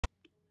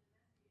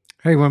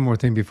Hey, one more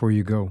thing before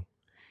you go.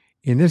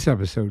 In this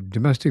episode,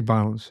 domestic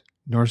violence,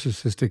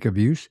 narcissistic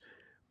abuse,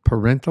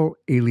 parental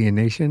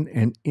alienation,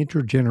 and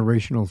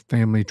intergenerational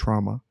family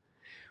trauma.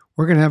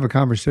 We're going to have a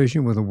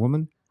conversation with a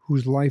woman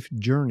whose life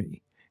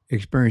journey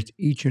experienced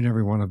each and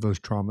every one of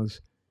those traumas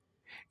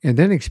and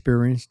then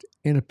experienced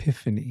an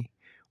epiphany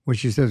when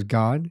she says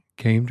God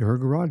came to her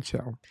garage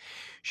sale.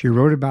 She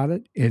wrote about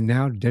it and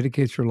now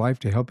dedicates her life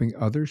to helping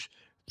others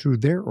through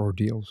their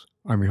ordeals.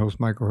 I'm your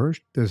host, Michael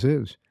Herst. This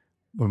is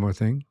One More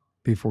Thing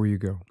Before You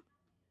Go.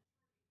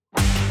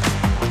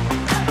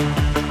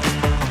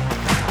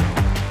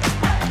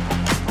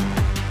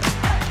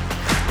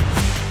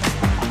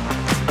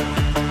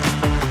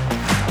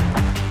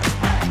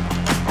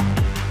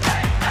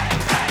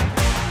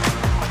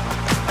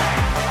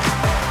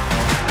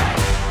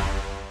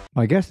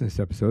 My guest in this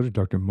episode is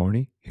Dr.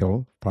 Marni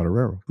Hill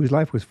Foderaro, whose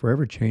life was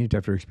forever changed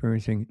after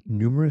experiencing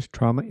numerous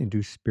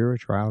trauma-induced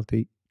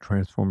spirituality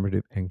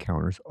transformative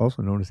encounters,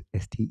 also known as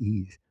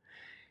STEs.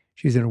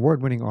 She's an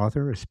award-winning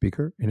author, a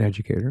speaker, an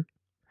educator.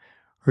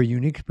 Her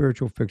unique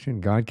spiritual fiction,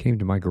 God Came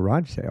to My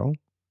Garage Sale,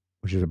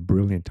 which is a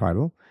brilliant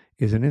title,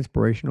 is an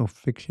inspirational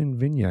fiction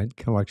vignette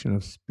collection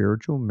of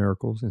spiritual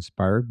miracles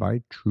inspired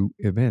by true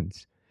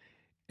events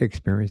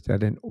experienced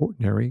at an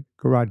ordinary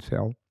garage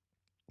sale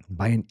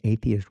by an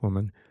atheist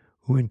woman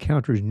who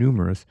encounters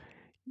numerous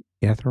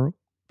ethereal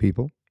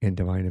people and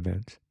divine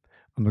events.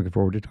 I'm looking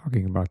forward to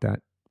talking about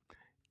that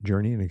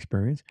journey and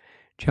experience,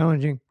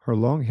 challenging her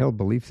long-held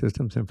belief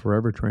systems and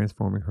forever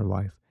transforming her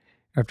life.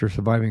 After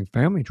surviving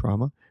family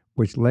trauma,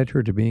 which led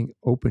her to being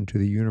open to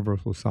the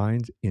universal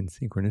signs in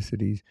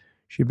synchronicities,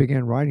 she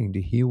began writing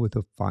to heal with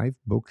a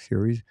 5-book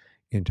series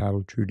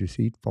entitled True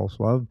Deceit False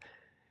Love,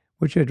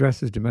 which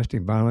addresses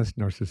domestic violence,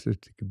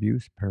 narcissistic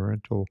abuse,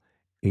 parental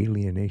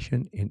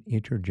alienation, and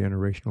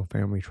intergenerational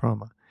family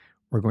trauma.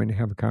 We're going to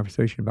have a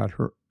conversation about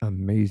her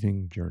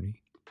amazing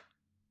journey.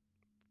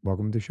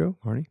 Welcome to the show,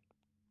 Marni.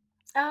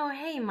 Oh,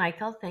 hey,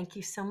 Michael. Thank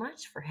you so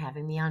much for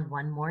having me on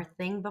One More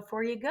Thing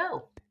Before You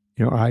Go.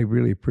 I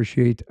really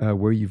appreciate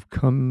where you've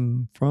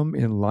come from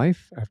in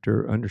life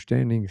after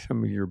understanding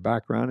some of your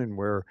background and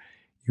where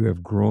you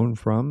have grown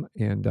from,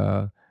 and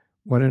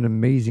what an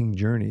amazing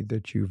journey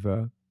that you've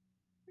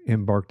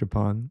embarked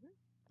upon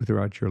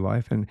throughout your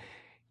life. And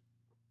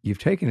you've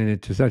taken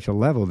it to such a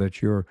level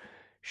that you're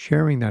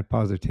sharing that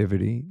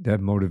positivity, that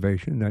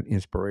motivation, that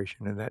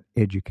inspiration, and that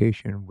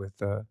education with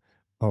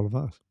all of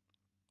us.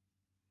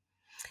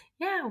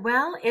 Yeah,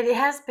 well, it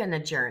has been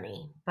a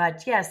journey,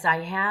 but yes,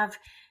 I have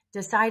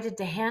decided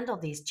to handle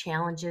these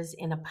challenges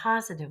in a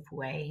positive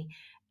way.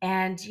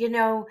 And,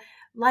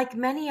 like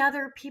many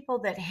other people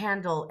that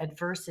handle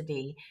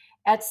adversity,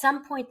 at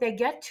some point they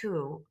get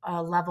to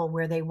a level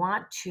where they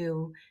want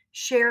to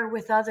share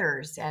with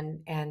others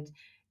and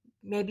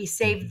maybe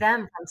save Mhm. them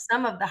from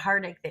some of the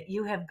heartache that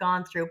you have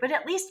gone through, but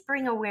at least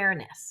bring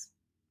awareness.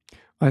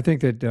 I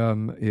think that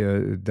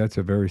yeah, that's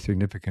a very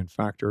significant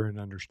factor in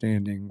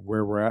understanding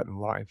where we're at in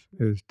life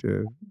is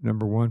to,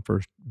 number one,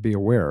 first be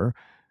aware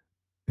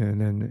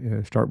and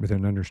then start with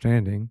an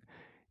understanding.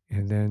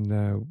 And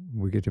then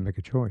we get to make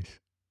a choice.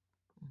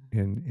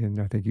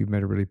 And I think you've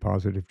made a really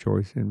positive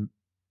choice in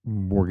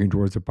working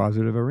towards a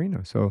positive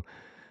arena. So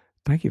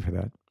thank you for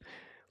that.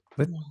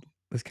 Let,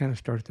 let's kind of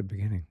start at the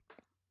beginning.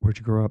 Where'd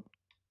you grow up?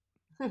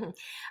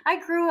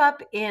 I grew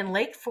up in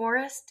Lake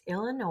Forest,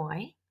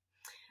 Illinois.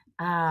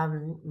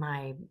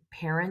 My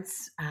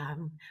parents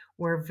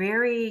were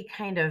very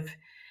kind of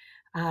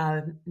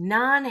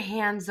non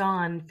hands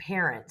on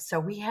parents. So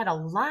we had a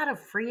lot of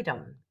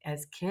freedom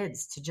as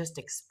kids to just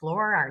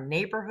explore our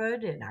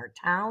neighborhood and our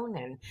town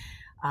and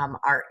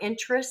our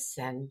interests.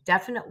 And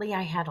definitely,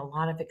 I had a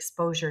lot of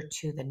exposure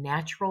to the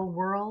natural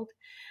world.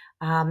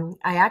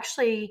 I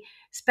actually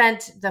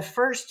spent the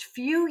first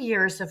few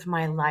years of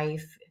my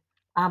life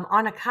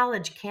on a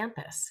college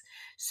campus.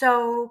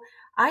 So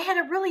I had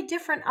a really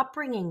different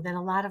upbringing than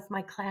a lot of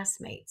my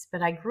classmates,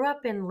 but I grew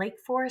up in Lake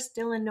Forest,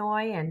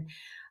 Illinois, and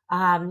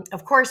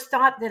of course,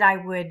 thought that I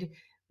would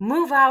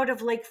move out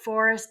of Lake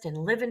Forest and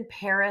live in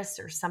Paris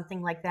or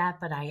something like that.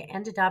 But I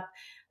ended up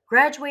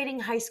graduating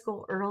high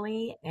school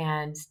early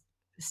and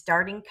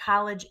starting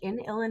college in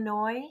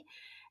Illinois.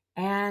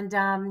 And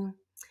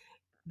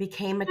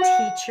became a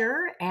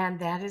teacher, and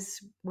that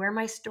is where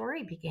my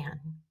story began.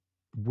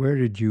 Where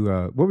did you,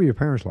 what were your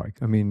parents like?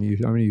 I mean,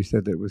 you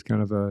said that it was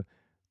kind of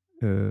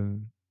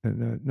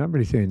not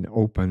really saying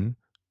open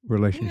Yeah.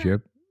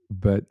 relationship,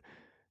 but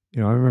I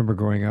remember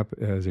growing up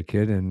as a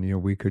kid,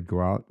 and we could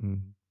go out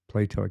and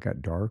play till it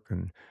got dark,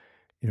 and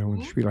when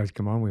the Mhm. streetlights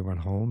come on, we went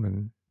home,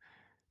 and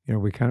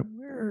we kind of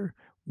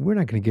we're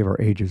not going to give our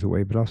ages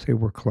away, but I'll say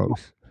we're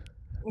close.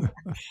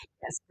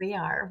 Yes, we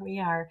are. We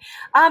are.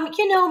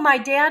 My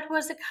dad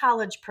was a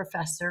college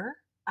professor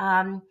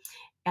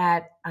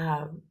at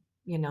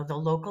the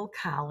local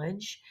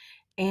college,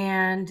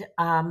 and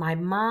my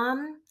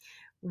mom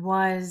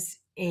was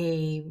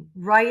a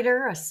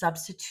writer, a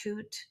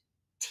substitute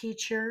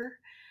teacher.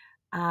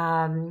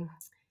 Um,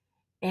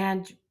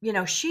 and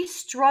she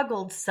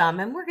struggled some,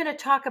 and we're going to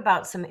talk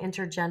about some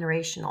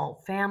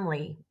intergenerational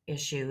family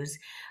issues.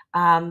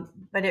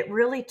 But it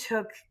really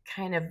took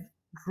kind of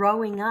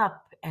growing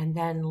up and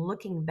then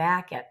looking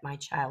back at my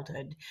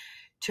childhood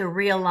to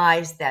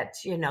realize that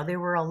there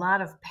were a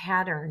lot of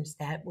patterns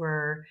that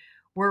were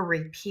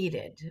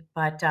repeated.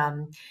 But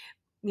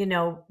you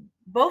know,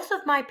 both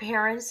of my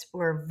parents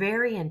were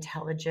very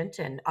intelligent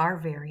and are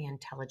very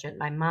intelligent.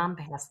 My mom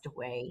passed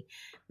away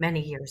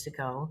many years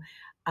ago.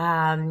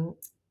 Um,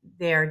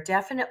 they're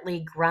definitely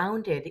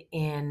grounded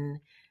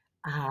in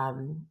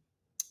um,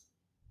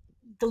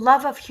 the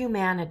love of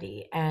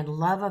humanity and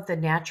love of the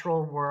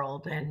natural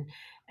world and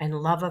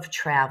love of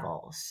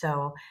travel.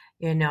 So,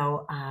 you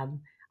know,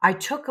 um, I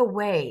took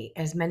away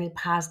as many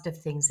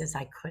positive things as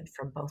I could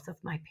from both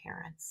of my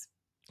parents.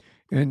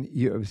 And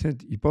you,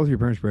 since both your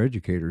parents were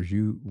educators,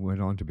 you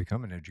went on to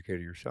become an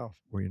educator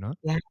yourself, were you not?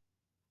 Yeah.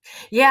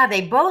 Yeah,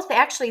 they both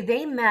actually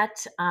they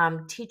met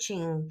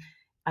teaching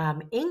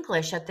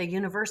English at the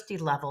university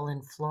level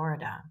in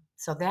Florida.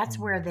 So that's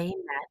where Mm. they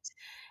met.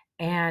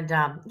 And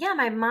yeah,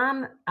 my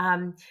mom,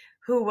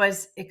 who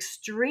was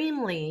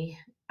extremely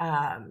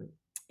um,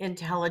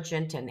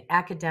 intelligent and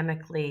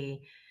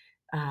academically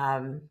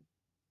um,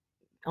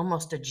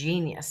 almost a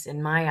genius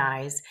in my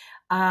eyes.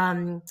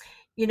 Um,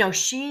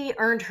 she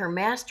earned her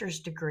master's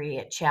degree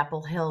at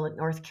Chapel Hill at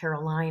North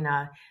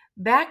Carolina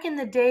back in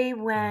the day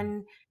Mm.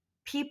 when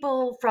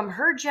people from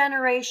her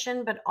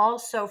generation, but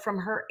also from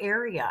her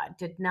area,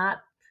 did not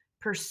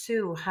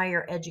pursue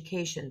higher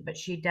education, but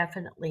she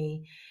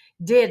definitely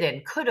did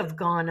and could have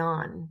gone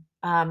on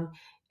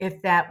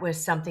if that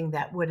was something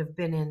that would have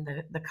been in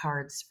the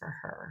cards for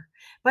her.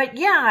 But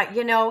yeah,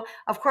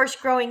 of course,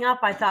 growing up,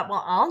 I thought,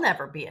 well, I'll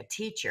never be a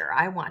teacher.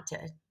 I want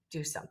to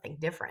do something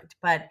different.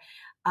 But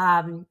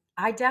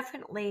I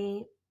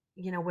definitely,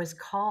 was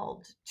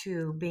called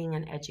to being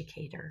an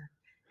educator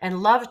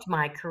and loved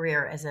my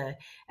career as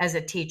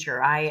a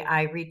teacher.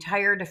 I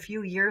retired a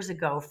few years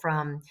ago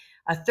from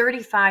a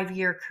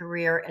 35-year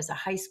career as a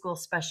high school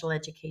special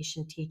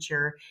education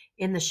teacher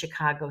in the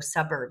Chicago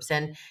suburbs.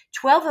 And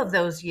 12 of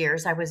those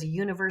years, I was a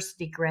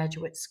university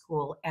graduate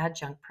school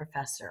adjunct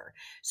professor.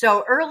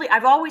 So early,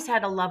 I've always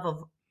had a love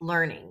of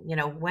learning,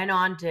 went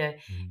on to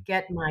Mhm.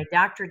 get my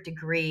doctorate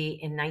degree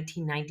in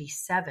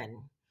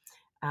 1997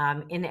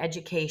 in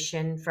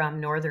education from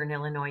Northern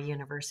Illinois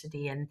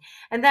University. And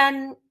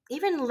then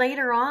even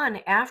later on,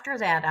 after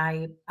that,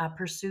 I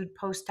pursued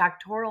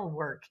postdoctoral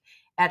work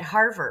at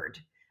Harvard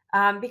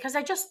because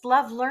I just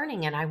love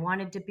learning and I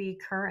wanted to be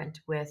current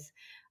with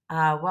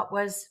what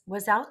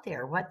was out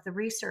there, what the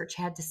research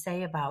had to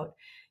say about,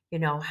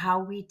 how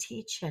we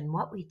teach and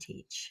what we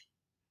teach.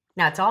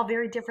 Now it's all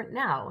very different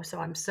now, so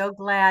I'm so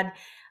glad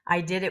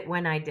I did it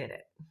when I did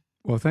it.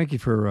 Well, thank you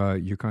for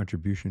your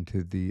contribution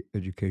to the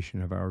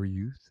education of our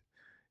youth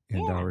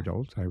and our Yeah.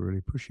 adults. I really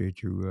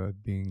appreciate you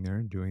being there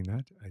and doing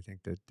that. I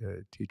think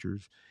that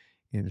teachers,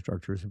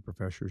 instructors, and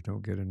professors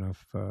don't get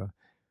enough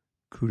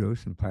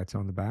kudos and pats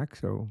on the back.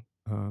 So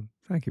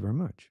thank you very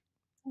much.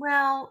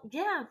 Well,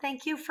 yeah,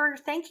 thank you for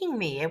thanking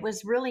me. It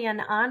was really an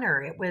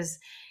honor. It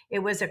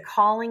was a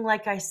calling,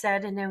 like I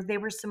said, and they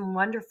were some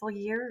wonderful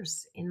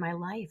years in my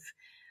life.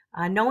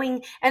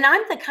 Knowing, and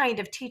I'm the kind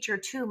of teacher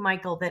too,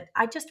 Michael, that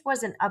I just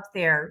wasn't up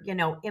there,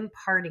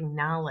 imparting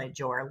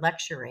knowledge or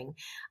lecturing.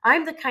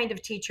 I'm the kind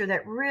of teacher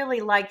that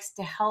really likes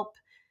to help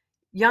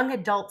young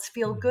adults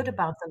feel good Mhm.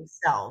 about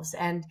themselves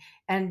and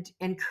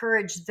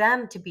encourage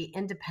them to be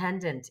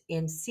independent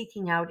in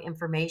seeking out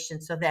information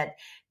so that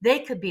they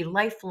could be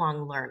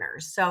lifelong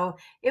learners. So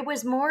it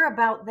was more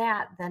about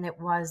that than it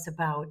was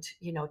about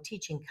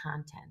teaching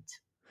content.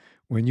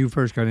 When you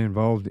first got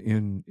involved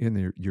in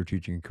your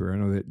teaching career, I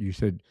know that you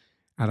said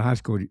out of high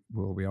school.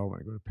 Well, we all want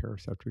to go to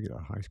Paris after we get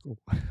out of high school.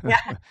 Yeah,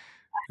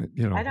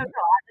 you I know, don't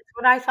know. That's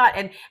what I thought,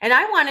 and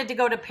I wanted to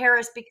go to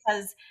Paris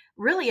because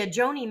really a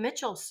Joni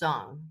Mitchell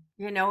song,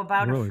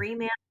 about a really. free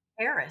man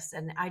in Paris,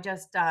 and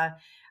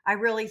I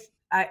really,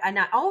 and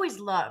I always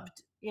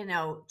loved,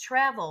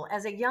 travel.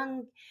 As a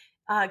young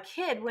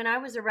kid, when I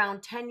was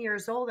around 10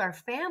 years old, our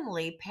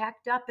family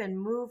packed up and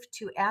moved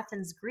to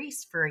Athens,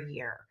 Greece for a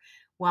year,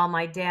 while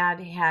my dad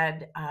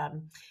had,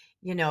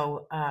 you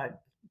know, uh,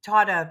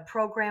 taught a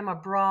program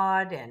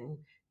abroad and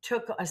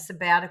took a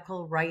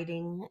sabbatical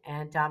writing,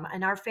 and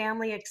our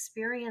family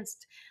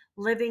experienced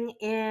living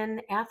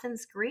in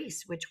Athens,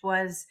 Greece, which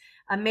was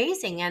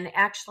amazing and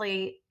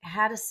actually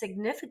had a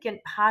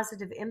significant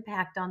positive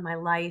impact on my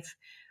life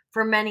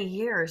for many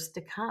years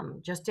to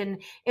come, just in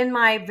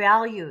my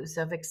values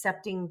of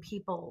accepting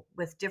people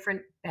with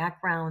different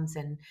backgrounds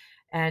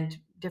and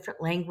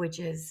different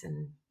languages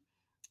and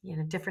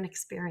different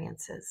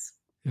experiences.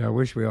 Yeah, I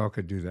wish we all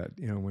could do that.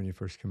 When you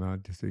first come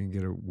out, just so you can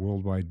get a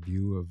worldwide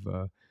view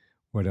of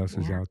what else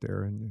is Yeah. out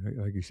there, and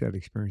like you said,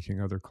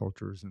 experiencing other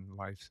cultures and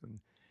lives, and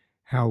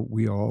how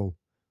we're all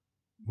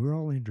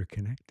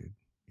interconnected.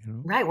 You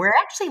know, Right, we're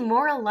actually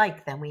more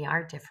alike than we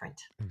are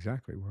different.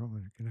 exactly. We're all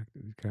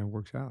interconnected. It kind of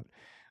works out.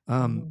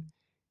 Um, Mhm.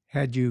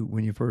 had you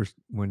when you first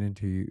went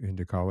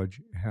into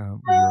college,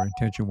 how your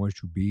intention was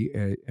to be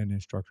an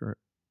instructor?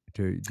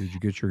 Did you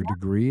get your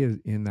degree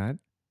in that?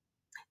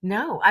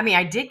 No, I mean,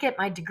 I did get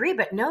my degree,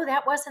 but no,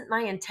 that wasn't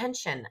my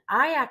intention.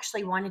 I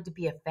actually wanted to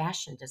be a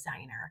fashion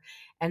designer.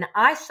 And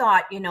I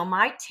thought,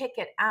 my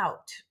ticket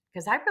out,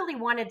 because I really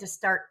wanted to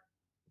start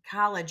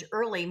college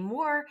early,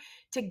 more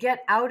to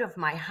get out of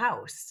my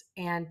house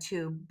and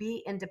to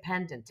be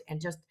independent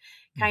and just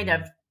kind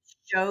of Mhm.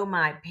 show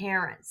my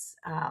parents,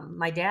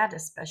 my dad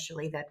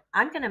especially, that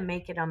I'm going to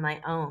make it on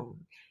my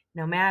own,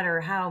 no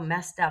matter how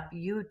messed up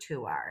you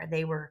two are.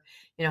 They were,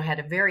 had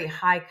a very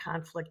high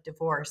conflict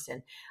divorce,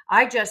 and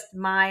I just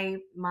my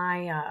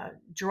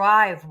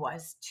drive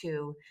was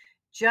to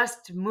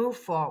just move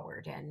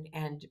forward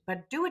and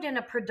but do it in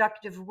a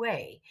productive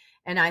way.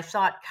 And I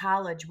thought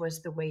college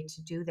was the way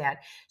to do that.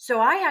 So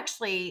I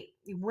actually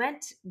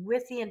went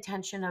with the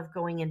intention of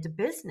going into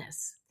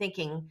business,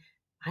 thinking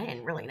I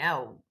didn't really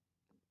know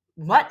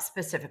what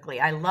specifically.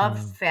 I loved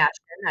Uh, fashion.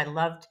 I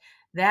loved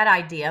that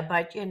idea,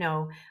 but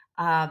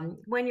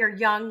when you're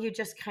young, you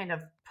just kind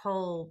of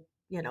pull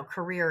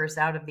careers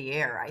out of the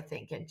air, I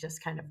think, and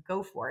just kind of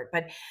go for it.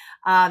 But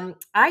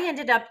I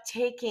ended up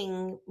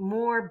taking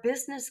more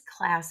business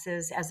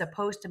classes as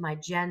opposed to my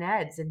gen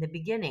eds in the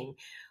beginning,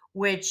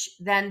 which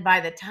then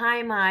by the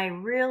time I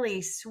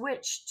really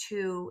switched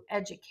to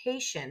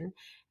education,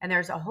 and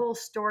there's a whole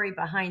story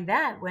behind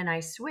that when I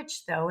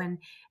switched though, and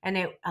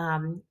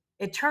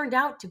it turned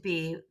out to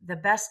be the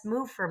best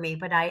move for me,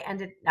 but I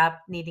ended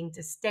up needing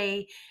to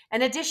stay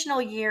an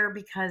additional year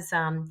because,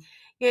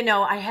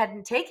 I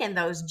hadn't taken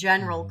those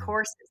general mhm.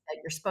 courses that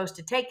you're supposed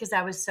to take because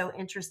I was so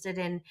interested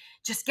in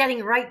just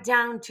getting right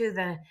down to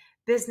the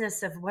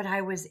business of what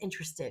I was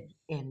interested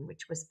in,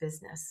 which was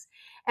business.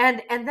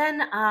 And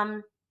then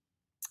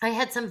I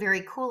had some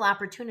very cool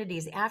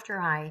opportunities after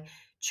I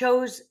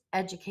chose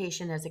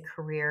education as a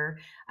career.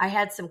 I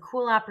had some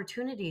cool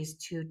opportunities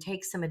to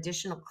take some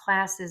additional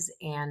classes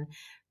and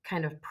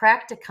kind of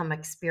practicum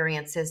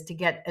experiences to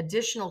get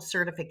additional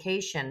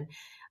certification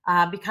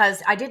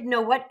because I didn't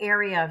know what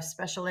area of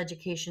special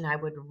education I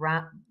would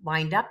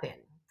wind up in.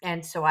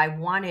 And so I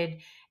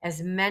wanted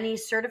as many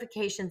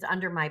certifications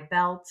under my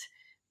belt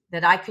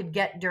that I could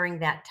get during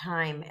that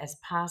time as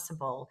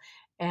possible.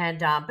 And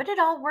but it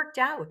all worked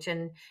out,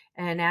 and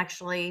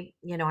actually,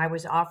 I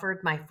was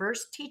offered my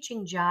first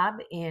teaching job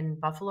in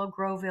Buffalo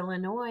Grove,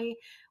 Illinois,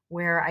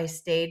 where I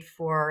stayed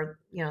for,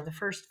 the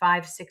first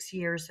 5, 6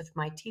 years of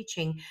my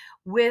teaching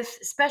with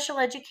special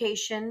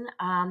education,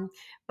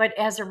 but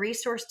as a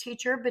resource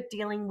teacher, but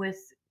dealing with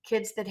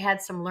kids that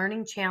had some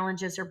learning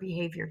challenges or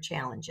behavior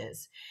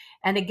challenges.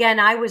 And again,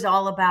 I was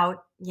all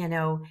about,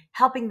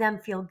 helping them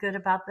feel good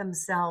about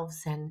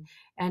themselves and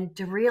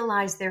to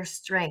realize their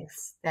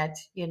strengths, that,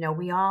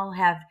 we all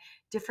have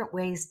different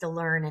ways to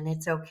learn, and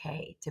it's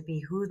okay to be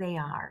who they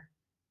are.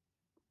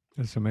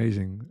 That's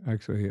amazing.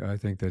 Actually, I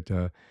think that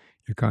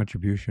your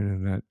contribution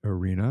in that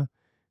arena,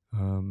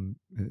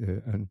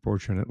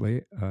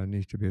 unfortunately,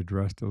 needs to be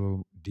addressed a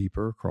little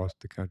deeper across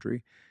the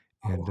country.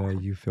 And Oh,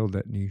 you filled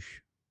that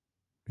niche,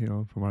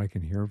 from what I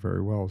can hear,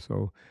 very well.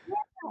 So,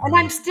 and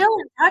I'm uh, still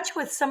in touch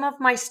with some of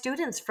my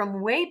students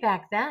from way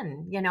back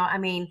then. I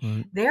mean,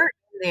 right, they're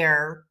in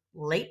their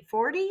late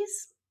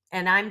 40s,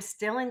 and I'm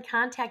still in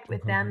contact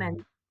with okay, them,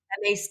 and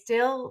they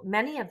still,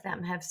 many of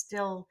them have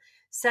still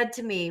said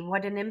to me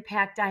what an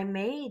impact I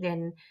made,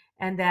 and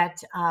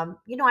that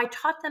I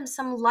taught them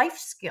some life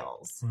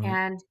skills, right.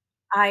 and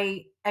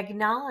I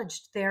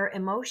acknowledged their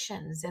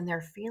emotions and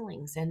their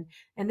feelings, and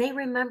they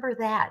remember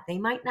that. They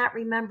might not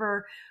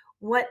remember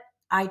what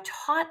I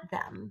taught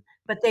them,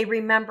 but they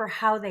remember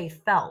how they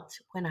felt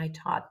when I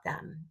taught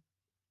them.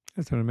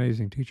 That's an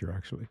amazing teacher,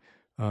 actually.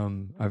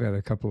 I've had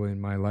a couple in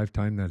my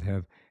lifetime that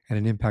have had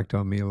an impact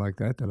on me like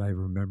that I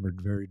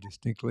remembered very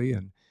distinctly,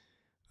 and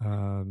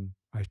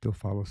I still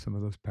follow some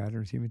of those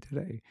patterns even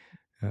today.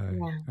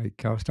 Yeah.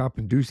 I'll stop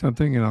and do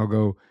something, and I'll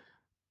go,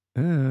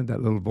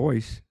 that little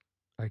voice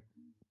I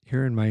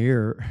hear in my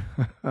ear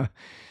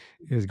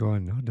is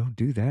going, no, don't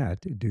do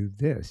that. Do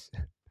this.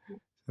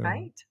 So,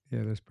 Right?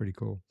 yeah, that's pretty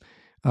cool.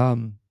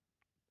 Um,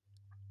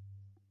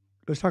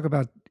 let's talk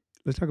about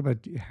let's talk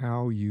about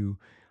how you.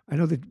 I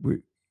know that we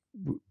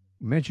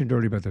mentioned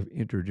earlier about the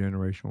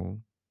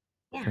intergenerational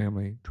Yeah.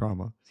 family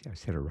trauma. See, I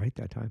said it right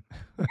that time.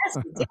 Yes,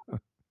 we did.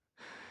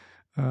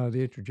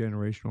 The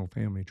intergenerational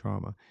family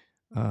trauma.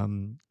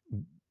 Um,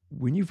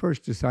 when you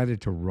first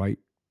decided to write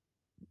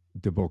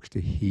the books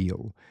to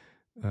heal,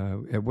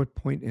 at what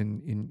point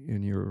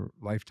in your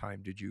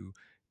lifetime did you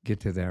get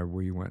to there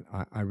where you went,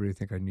 I really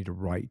think I need to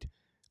write?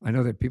 I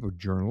know that people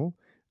journal.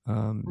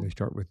 They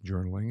start with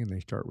journaling and they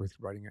start with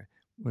writing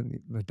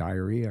a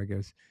diary, I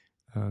guess,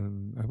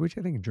 which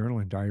I think journal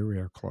and diary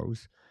are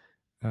close.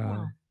 Uh,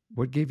 Yeah.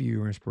 what gave you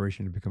your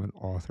inspiration to become an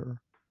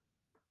author?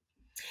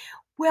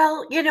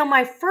 Well,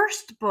 my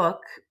first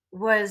book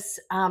was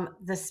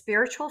the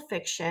spiritual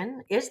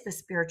fiction,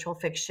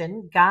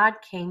 God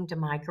Came to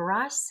My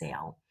Garage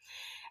Sale.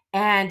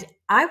 And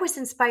I was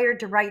inspired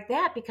to write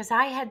that because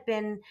I had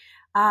been,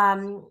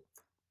 um,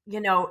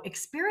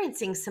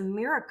 experiencing some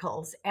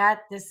miracles at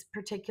this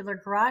particular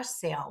garage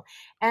sale.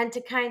 And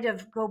to kind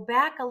of go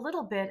back a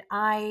little bit,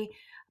 I,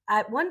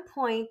 at one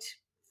point,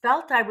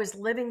 felt I was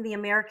living the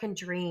American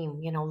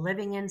dream,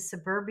 living in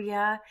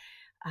suburbia,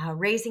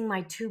 raising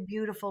my two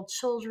beautiful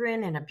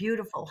children in a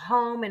beautiful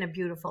home in a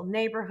beautiful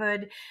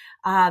neighborhood,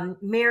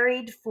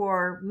 married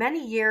for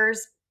many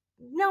years,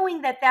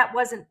 knowing that that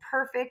wasn't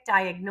perfect.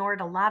 I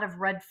ignored a lot of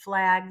red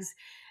flags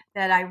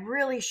that I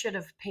really should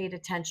have paid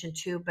attention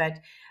to. But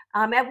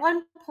at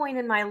one point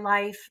in my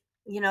life,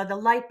 the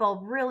light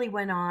bulb really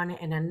went on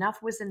and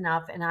enough was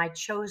enough. And I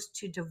chose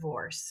to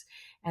divorce.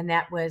 And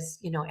that was,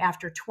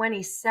 after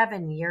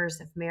 27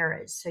 years of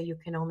marriage. So you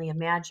can only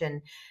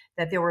imagine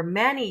that there were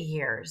many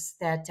years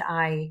that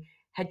I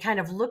had kind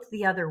of looked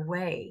the other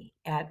way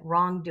at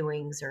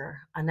wrongdoings or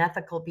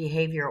unethical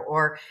behavior,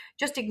 or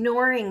just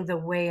ignoring the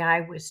way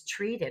I was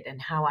treated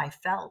and how I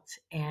felt.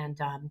 And,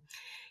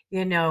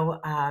 you know,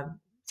 uh,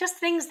 just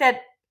things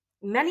that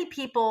many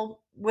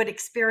people would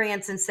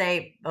experience and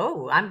say,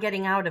 oh, I'm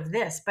getting out of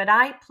this. But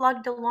I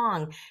plugged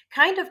along,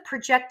 kind of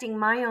projecting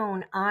my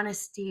own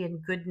honesty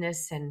and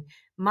goodness and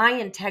my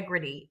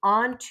integrity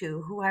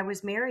onto who I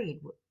was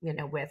married,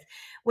 with,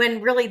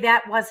 when really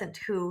that wasn't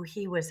who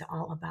he was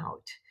all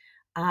about.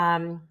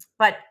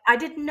 But I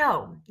didn't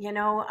know,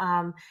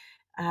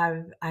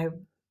 I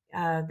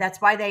that's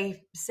why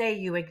they say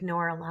you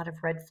ignore a lot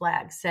of red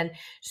flags. And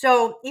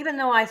so, even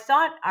though I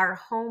thought our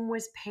home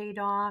was paid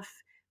off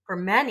for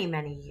many,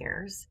 many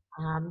years,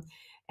 and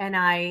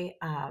I,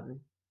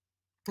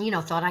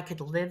 thought I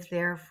could live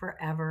there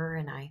forever,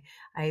 and I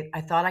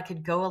thought I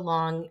could go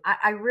along.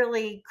 I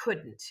really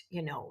couldn't.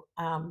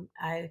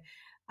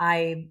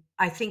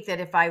 I think that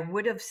if I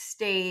would have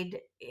stayed,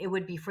 it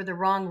would be for the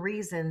wrong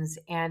reasons,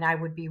 and I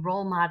would be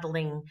role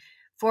modeling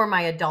for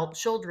my adult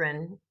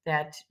children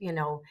that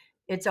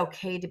it's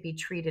okay to be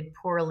treated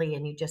poorly,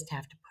 and you just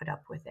have to put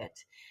up with it.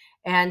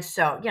 And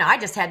so, I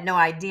just had no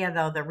idea,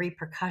 though, the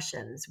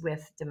repercussions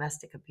with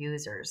domestic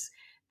abusers,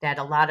 that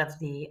a lot of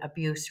the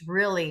abuse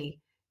really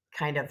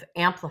kind of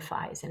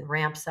amplifies and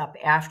ramps up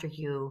after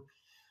you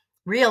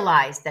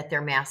realize that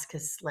their mask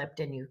has slipped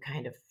and you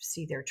kind of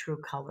see their true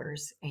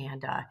colors,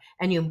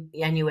 and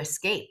you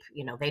escape.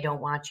 They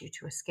don't want you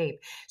to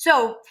escape.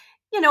 So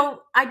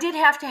I did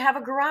have to have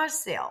a garage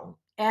sale,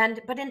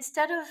 but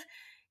instead of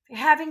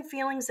having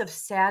feelings of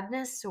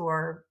sadness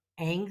or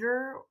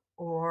anger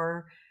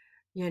or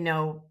you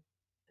know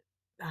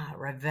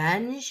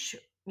revenge,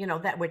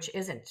 that which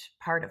isn't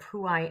part of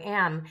who I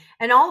am.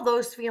 And all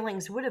those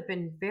feelings would have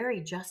been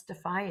very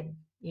justified,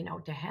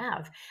 to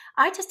have.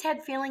 I just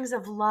had feelings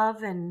of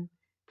love and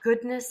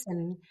goodness.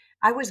 And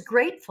I was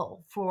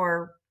grateful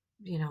for,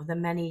 the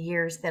many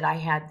years that I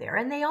had there.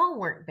 And they all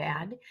weren't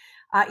bad.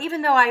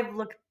 Even though I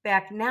look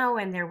back now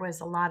and there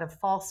was a lot of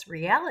false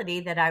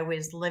reality that I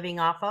was living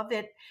off of,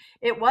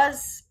 it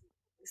was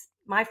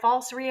my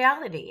false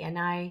reality. And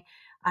I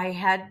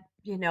had,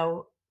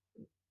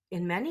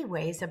 in many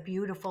ways, a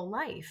beautiful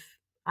life,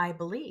 I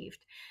believed.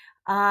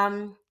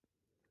 Um,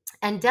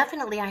 and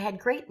definitely, I had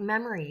great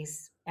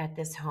memories at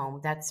this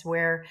home. That's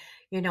where,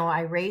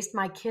 I raised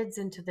my kids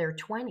into their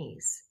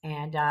 20s.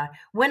 And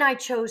when I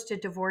chose to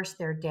divorce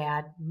their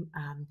dad,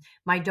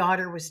 my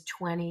daughter was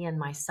 20 and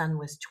my son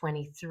was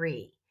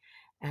 23.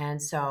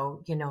 And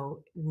so,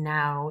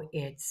 now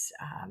it's,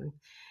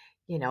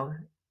 you know,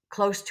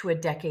 close to a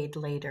decade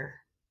later.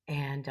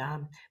 And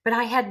but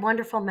I had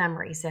wonderful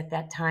memories at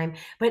that time.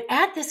 But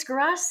at this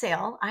garage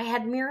sale, I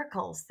had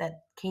miracles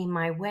that came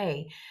my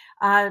way,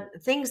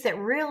 things that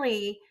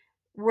really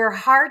were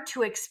hard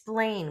to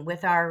explain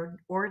with our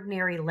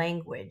ordinary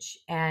language,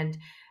 and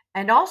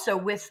also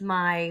with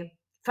my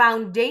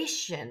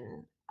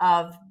foundation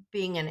of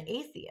being an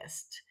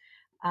atheist,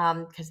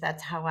 because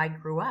that's how I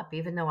grew up.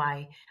 Even though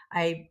I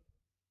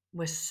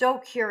was so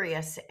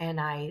curious and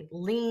I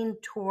leaned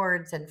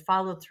towards and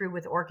followed through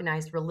with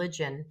organized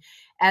religion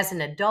as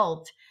an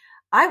adult,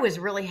 I was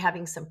really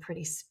having some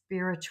pretty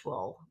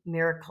spiritual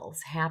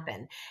miracles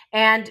happen.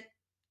 And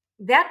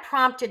that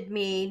prompted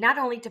me not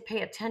only to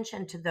pay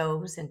attention to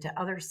those and to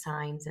other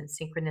signs and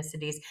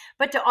synchronicities,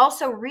 but to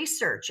also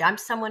research. I'm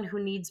someone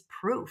who needs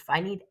proof.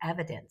 I need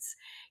evidence,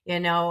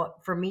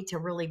 for me to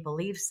really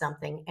believe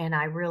something. And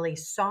I really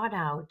sought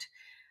out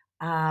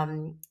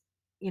um,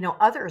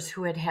 others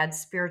who had had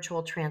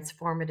spiritual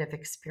transformative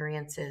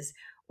experiences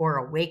or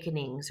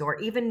awakenings or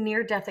even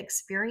near death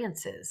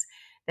experiences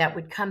that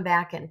would come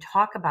back and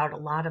talk about a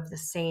lot of the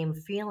same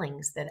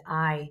feelings that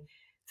I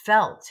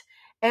felt.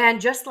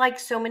 And just like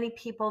so many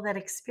people that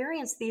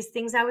experience these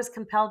things, I was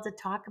compelled to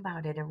talk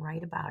about it and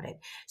write about it.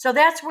 So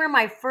that's where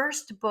my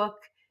first book,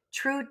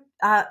 True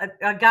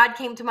God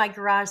Came to My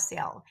Garage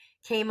Sale,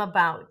 came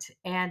about.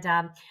 And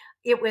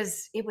it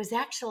was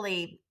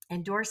actually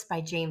endorsed by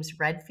James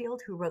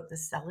Redfield, who wrote the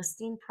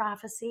Celestine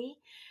Prophecy,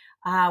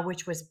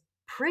 which was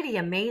pretty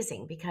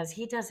amazing because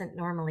he doesn't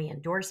normally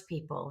endorse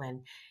people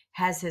and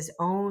has his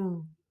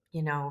own,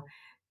 you know,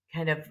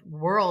 kind of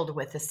world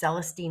with the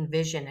Celestine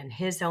vision and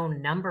his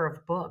own number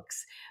of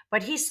books,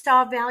 but he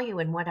saw value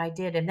in what I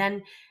did. And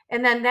then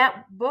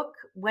that book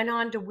went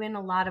on to win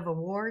a lot of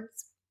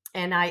awards.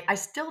 And I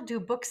still do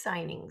book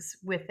signings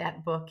with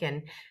that book.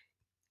 And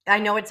I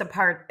know it's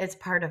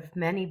part of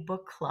many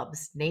book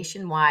clubs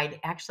nationwide,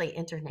 actually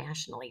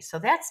internationally. So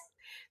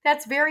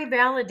that's very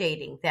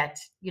validating that,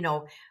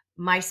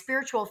 my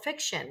spiritual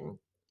fiction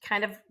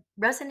kind of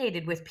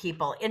resonated with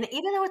people. And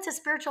even though it's a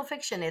spiritual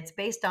fiction, it's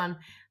based on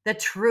the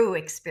true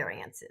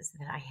experiences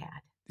that I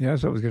had Yeah,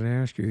 so I was going to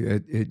ask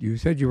you. You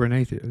said you were an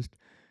atheist.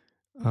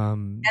 as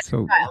a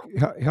So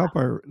child. help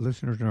our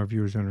listeners and our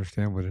viewers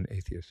understand what an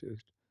atheist is.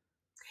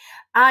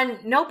 On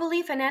no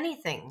belief in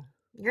anything.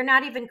 You're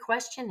not even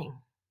questioning.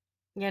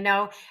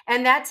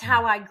 And that's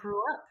how Mm.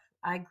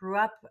 I grew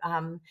up.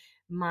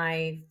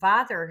 My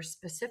father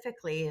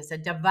specifically is a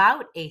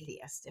devout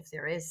atheist, if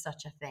there is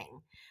such a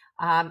thing.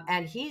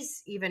 And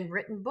he's even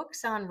written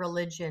books on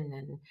religion,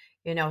 and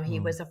he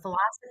Wow. was a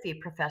philosophy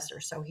professor,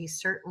 so he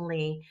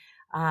certainly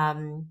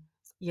um,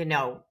 you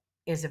know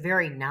is a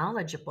very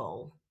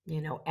knowledgeable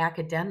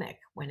academic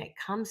when it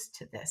comes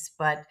to this.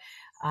 But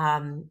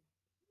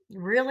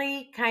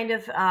really kind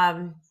of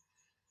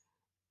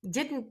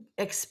didn't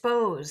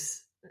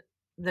expose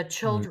the Right.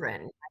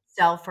 children,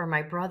 myself or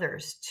my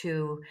brothers,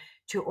 to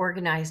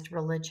organized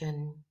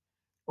religion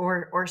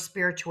or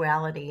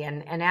spirituality.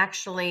 And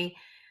actually,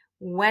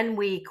 when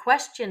we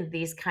questioned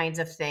these kinds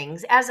of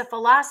things, as a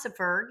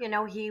philosopher,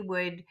 he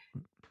would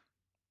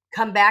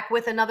come back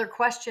with another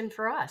question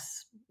for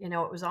us. It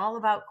was all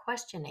about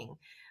questioning,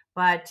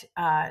 but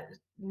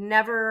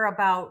never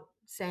about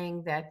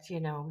saying that,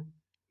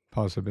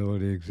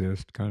 Possibility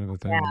exists, kind of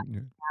a yeah. thing.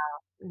 Yeah.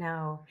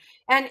 No.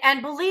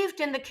 And believed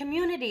in the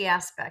community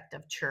aspect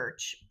of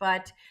church,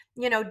 but,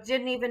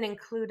 didn't even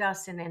include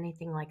us in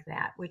anything like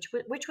that,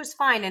 which was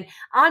fine. And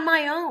on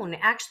my own,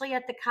 actually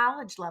at the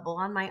college level,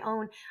 on my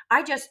own,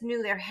 I just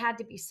knew there had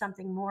to be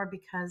something more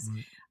because,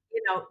 Right.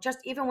 just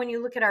even when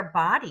you look at our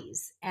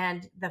bodies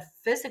and the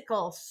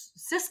physical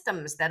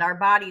systems that our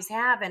bodies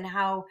have and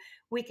how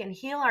we can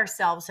heal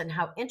ourselves and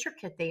how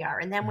intricate they are.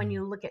 And then when Mm.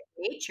 you look at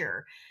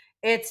nature,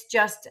 it's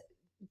just,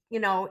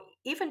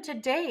 even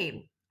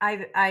today,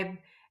 I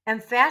am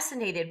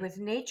fascinated with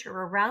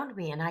nature around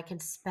me, and I can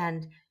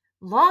spend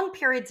long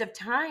periods of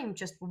time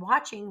just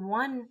watching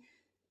one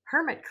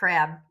hermit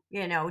crab,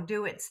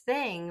 do its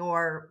thing,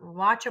 or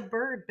watch a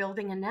bird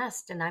building a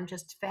nest, and I'm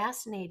just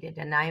fascinated,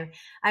 and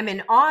I'm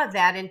in awe of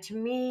that. And to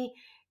me,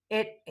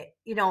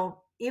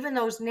 even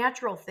those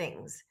natural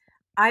things,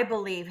 I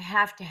believe,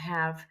 have to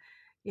have,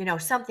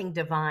 something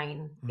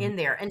divine Right. in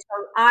there. And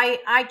so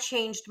I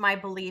changed my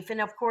belief,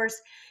 and of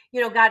course,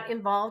 got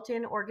involved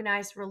in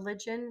organized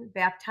religion,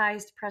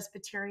 baptized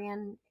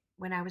Presbyterian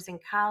when I was in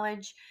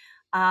college,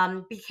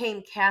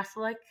 became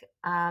Catholic.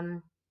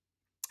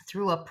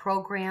 Through a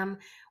program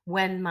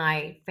when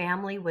my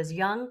family was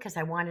young, because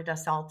I wanted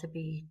us all to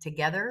be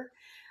together.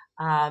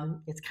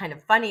 It's kind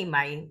of funny.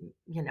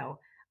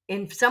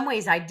 In some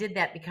ways, I did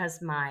that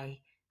because my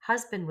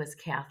husband was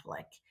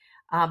Catholic.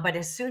 But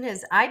as soon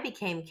as I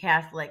became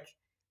Catholic,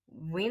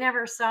 we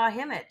never saw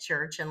him at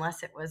church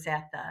unless it was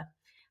at the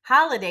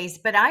holidays.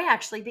 But I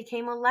actually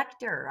became a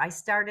lector. I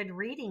started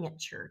reading at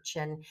church,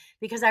 and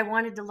because I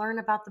wanted to learn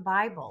about the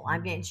Bible. I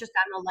mean, Oh. it's just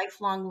I'm a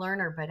lifelong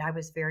learner, but I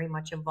was very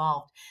much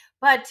involved.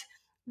 But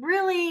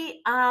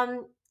really,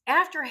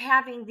 after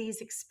having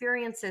these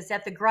experiences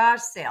at the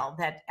garage sale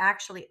that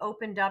actually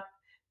opened up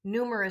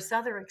numerous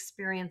other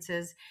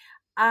experiences,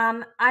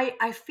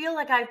 I feel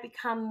like I've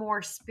become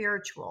more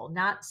spiritual,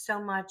 not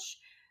so much,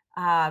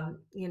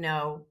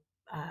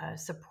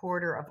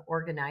 supporter of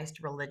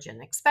organized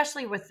religion,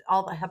 especially with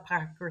all the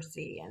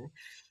hypocrisy and,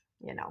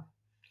 you know,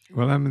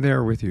 Well, I'm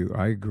there with you.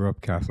 I grew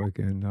up Catholic,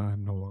 and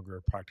I'm no longer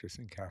a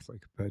practicing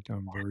Catholic, but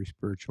I'm a very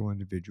spiritual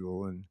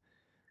individual, and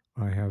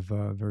I have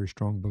a very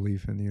strong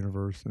belief in the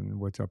universe and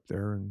what's up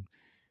there and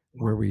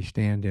yeah, where we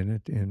stand in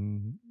it,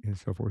 and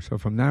so forth. So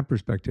from that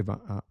perspective,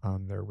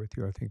 I'm there with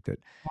you. I think that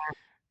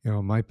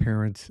my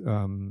parents,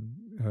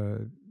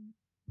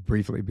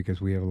 briefly,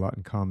 because we have a lot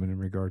in common in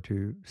regard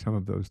to some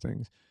of those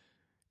things.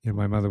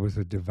 My mother was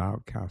a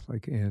devout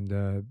Catholic, and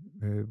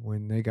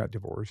when they got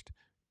divorced,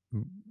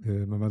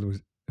 my mother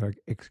was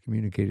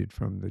excommunicated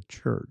from the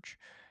church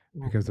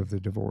because mhm. of the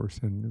divorce,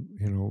 and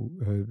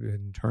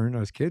in turn,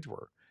 us kids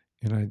were.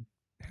 And I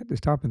had to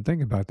stop and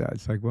think about that.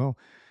 It's like, well,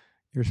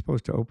 you're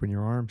supposed to open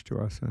your arms to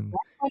us, and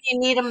When you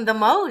need them the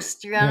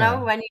most,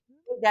 yeah, when you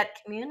need that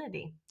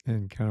community.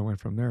 and kind of went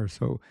from there.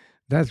 So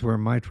that's where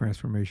my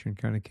transformation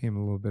kind of came a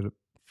little bit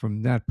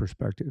from that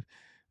perspective.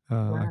 I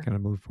Yeah. kind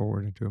of moved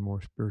forward into a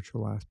more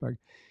spiritual aspect.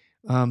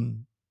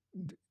 Um,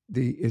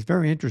 the It's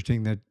very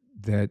interesting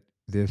that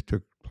this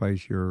took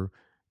place. Your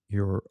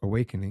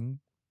awakening.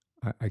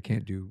 I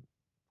can't do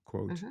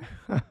quotes.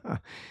 Hmm.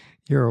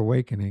 Your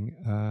awakening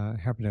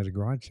happened at a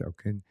garage sale.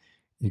 Can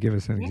you give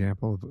us an Yeah.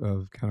 example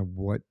of kind of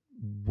what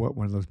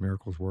one of those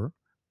miracles were?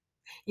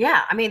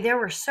 Yeah, I mean, there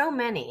were so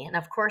many, and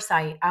of course,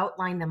 I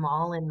outlined them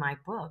all in my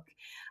book.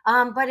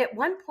 But at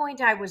one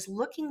point, I was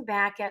looking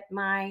back at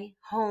my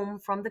home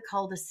from the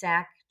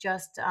cul-de-sac,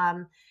 just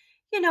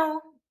you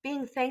know,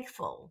 being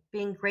thankful,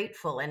 being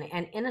grateful,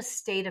 and in a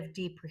state of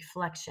deep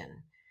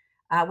reflection.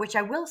 Which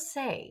I will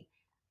say,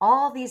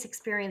 all these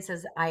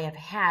experiences I have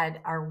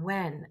had are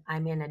when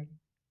I'm in a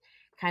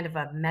kind of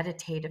a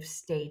meditative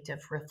state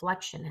of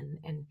reflection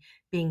and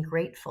being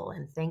grateful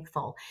and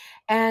thankful.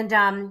 And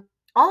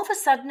all of a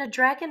sudden, a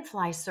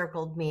dragonfly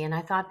circled me, and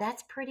I thought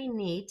that's pretty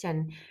neat.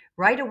 And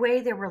right away,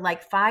 there were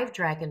like 5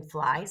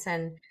 dragonflies,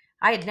 and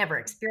I had never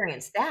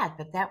experienced that,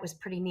 but that was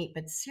pretty neat.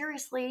 But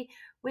seriously,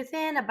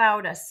 within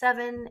about a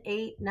 7,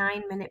 8,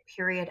 9 minute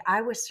period,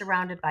 I was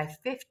surrounded by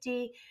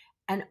 50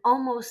 and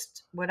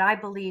almost what I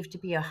believe to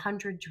be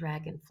 100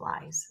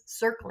 dragonflies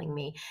circling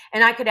me,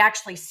 and I could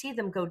actually see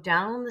them go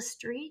down the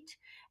street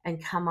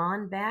and come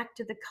on back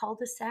to the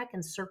cul-de-sac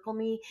and circle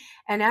me.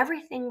 And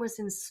everything was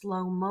in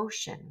slow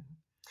motion.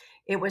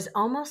 It was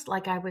almost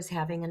like I was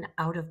having an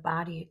out of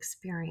body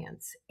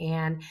experience.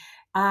 And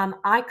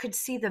I could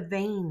see the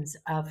veins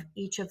of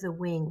each of the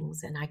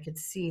wings, and I could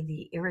see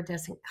the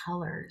iridescent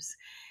colors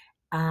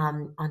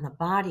on the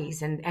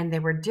bodies, and they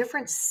were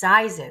different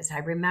sizes. I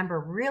remember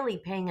really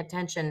paying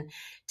attention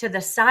to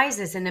the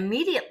sizes, and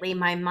immediately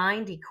my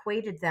mind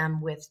equated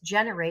them with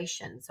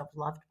generations of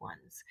loved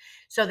ones,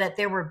 so that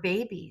there were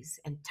babies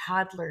and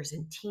toddlers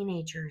and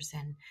teenagers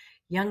and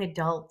young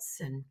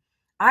adults, and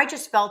I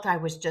just felt I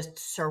was just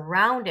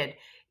surrounded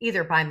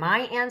either by my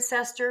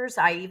ancestors.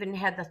 I even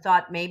had the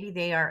thought maybe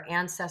they are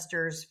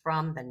ancestors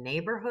from the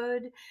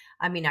neighborhood.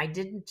 I mean, I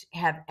didn't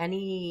have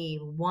any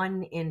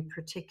one in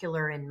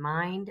particular in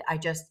mind. I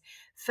just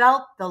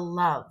felt the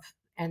love,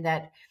 and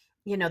that,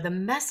 the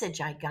message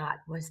I got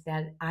was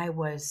that I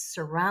was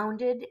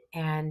surrounded,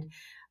 and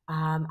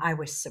I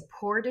was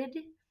supported,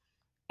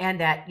 and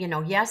that,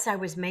 yes, I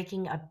was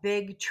making a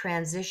big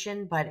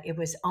transition, but it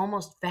was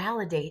almost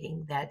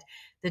validating that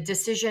the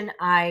decision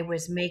I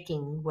was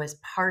making was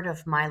part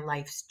of my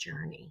life's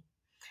journey.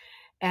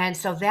 And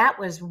so that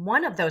was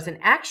one of those. And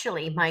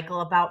actually,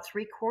 Michael, about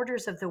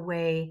 3/4 of the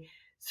way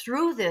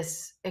through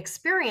this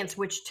experience,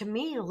 which to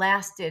me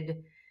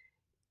lasted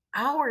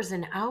hours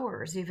and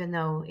hours, even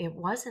though it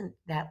wasn't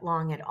that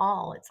long at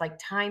all, it's like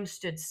time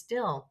stood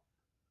still.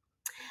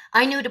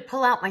 I knew to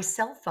pull out my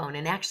cell phone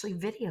and actually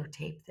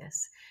videotape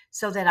this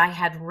so that I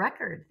had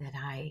record that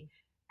I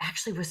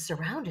actually was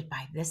surrounded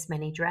by this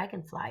many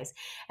dragonflies.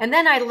 And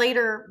then I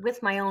later,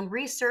 with my own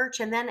research,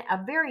 and then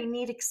a very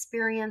neat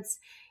experience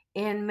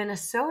in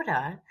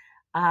Minnesota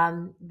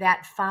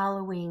that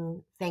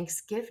following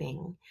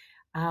Thanksgiving,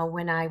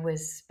 when I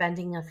was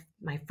spending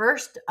my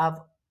first of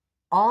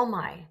all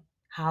my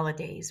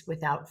holidays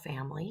without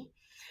family.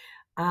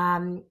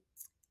 Um,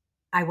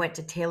 I went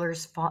to Taylor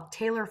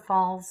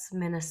Falls,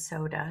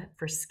 Minnesota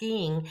for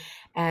skiing.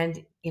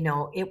 And,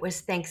 it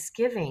was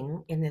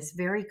Thanksgiving in this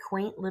very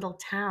quaint little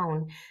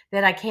town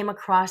that I came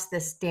across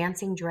this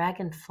dancing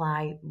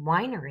dragonfly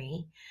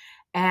winery.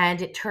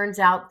 And it turns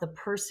out the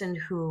person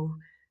who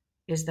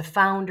is the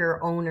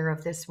founder owner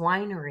of this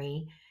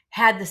winery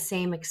had the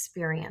same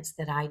experience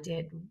that I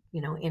did,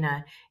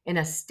 in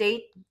a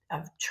state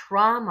of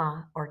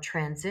trauma or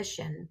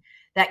transition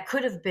that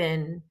could have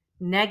been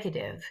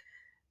negative.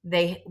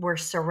 They were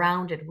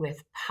surrounded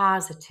with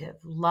positive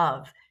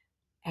love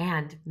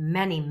and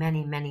many,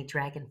 many, many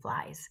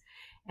dragonflies.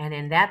 And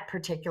in that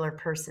particular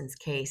person's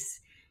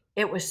case,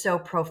 it was so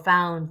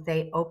profound,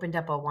 they opened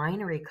up a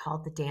winery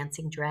called the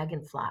Dancing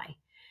Dragonfly.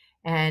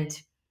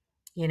 And,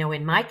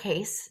 in my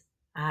case,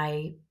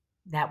 I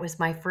that was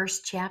my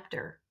first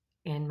chapter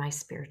in my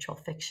spiritual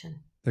fiction.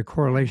 The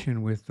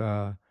correlation with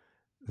the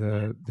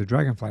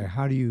dragonfly.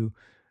 How do you?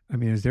 I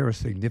mean, is there a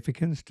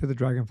significance to the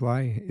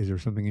dragonfly? Is there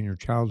something in your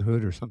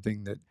childhood or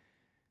something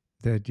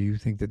that do you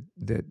think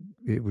that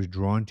it was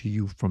drawn to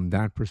you from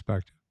that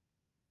perspective?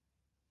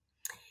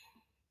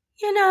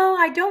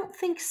 I don't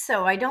think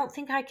so. I don't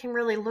think I can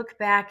really look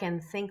back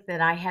and think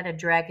that I had a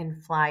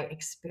dragonfly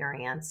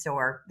experience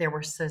or there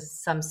was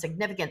some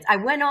significance. I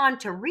went on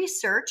to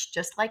research,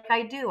 just like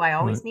I do. I Right.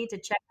 always need to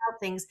check out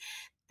things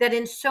that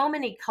in so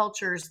many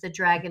cultures, the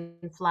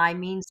dragonfly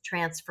means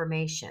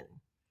transformation.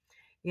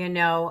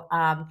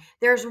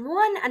 There's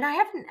one, and I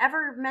haven't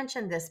ever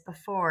mentioned this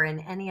before in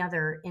any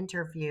other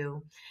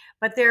interview,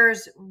 but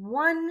there's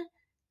one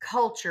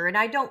culture, and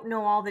I don't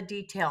know all the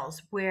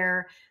details,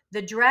 where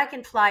the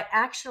dragonfly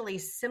actually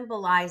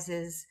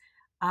symbolizes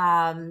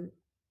um,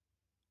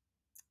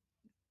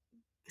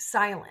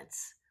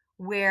 silence.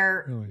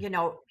 Where,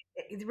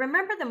 Really?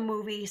 remember the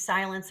movie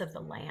Silence of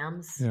the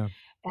Lambs? Yeah.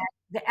 And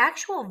the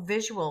actual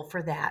visual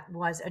for that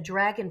was a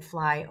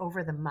dragonfly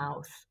over the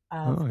mouth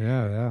of. Oh,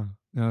 yeah, yeah.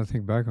 Now I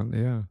think back on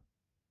yeah.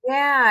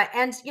 Yeah,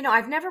 and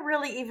I've never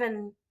really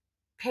even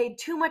paid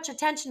too much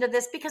attention to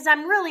this because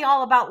I'm really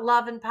all about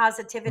love and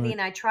positivity, Right.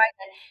 and I try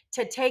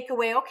to take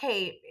away,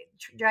 okay,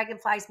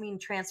 dragonflies mean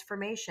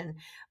transformation,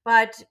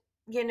 but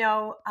you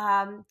know,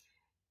 um,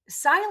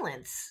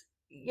 silence.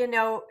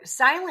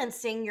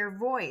 silencing your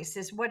voice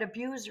is what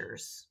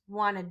abusers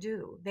want to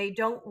do. They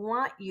don't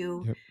want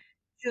you Yep.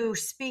 to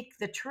speak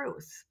the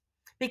truth,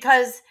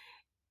 because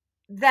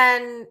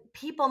then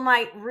people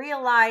might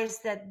realize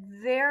that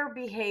their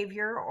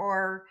behavior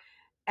or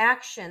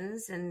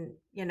actions and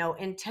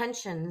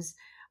intentions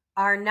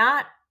are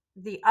not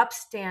the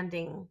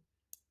upstanding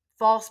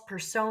false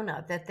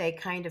persona that they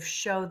kind of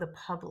show the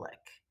public.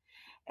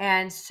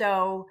 And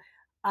so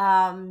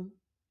um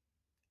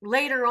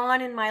later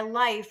on in my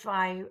life,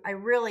 I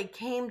really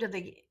came to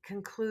the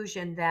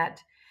conclusion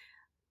that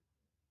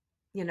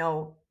you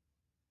know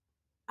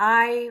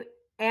I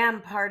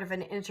am part of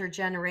an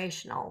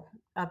intergenerational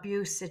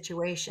abuse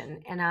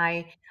situation, and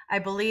I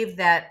believe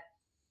that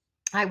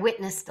I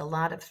witnessed a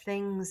lot of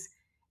things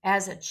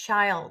as a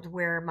child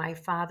where my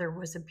father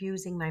was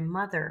abusing my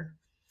mother,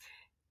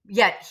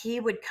 yet he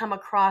would come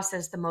across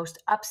as the most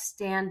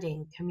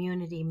upstanding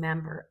community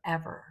member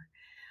ever.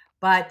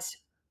 But,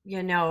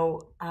 you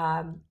know,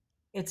 um,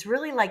 it's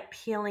really like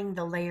peeling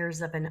the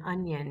layers of an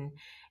onion.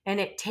 And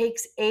it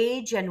takes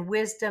age and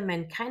wisdom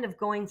and kind of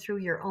going through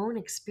your own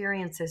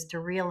experiences to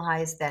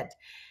realize that,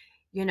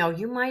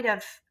 you might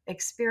have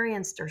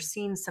experienced or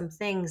seen some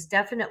things.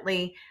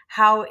 Definitely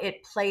how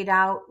it played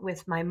out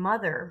with my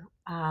mother.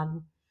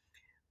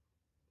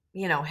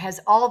 Has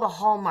all the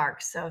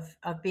hallmarks of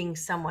being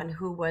someone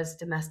who was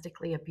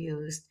domestically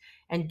abused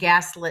and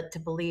gaslit to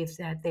believe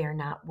that they are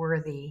not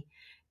worthy.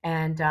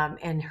 And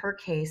in her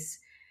case,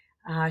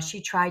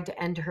 she tried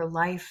to end her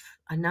life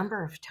a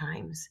number of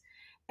times.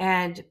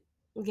 And,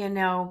 you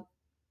know,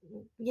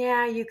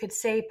 yeah, you could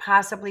say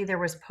possibly there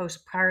was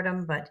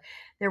postpartum, but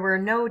there were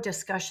no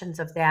discussions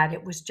of that.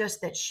 It was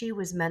just that she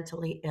was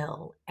mentally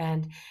ill,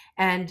 and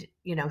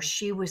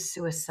she was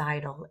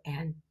suicidal,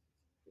 and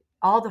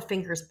all the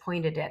fingers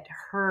pointed at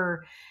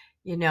her,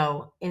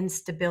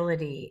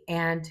 instability.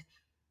 And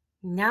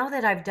now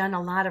that I've done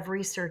a lot of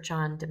research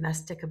on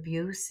domestic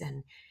abuse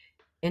and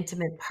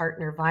intimate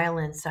partner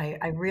violence,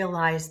 I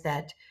realized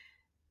that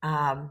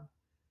um,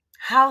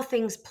 how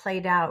things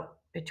played out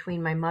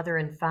between my mother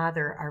and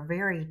father are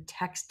very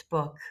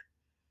textbook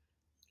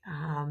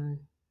um,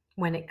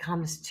 when it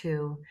comes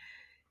to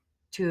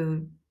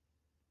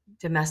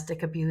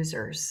domestic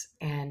abusers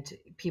and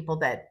people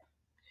that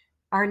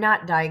are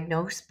not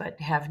diagnosed but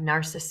have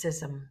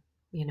narcissism,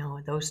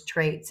 those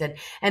traits,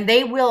 and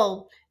they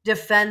will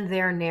defend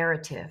their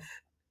narrative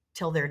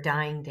till their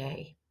dying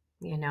day,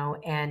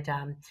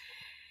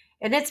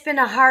 and it's been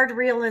a hard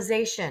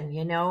realization,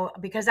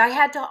 because I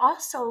had to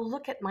also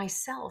look at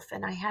myself,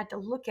 and I had to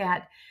look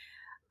at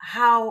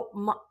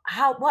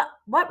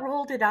what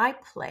role did I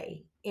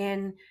play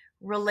in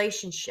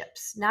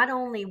relationships, not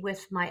only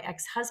with my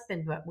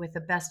ex-husband, but with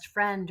a best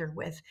friend or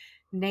with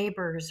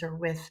neighbors or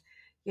with,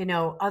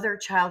 other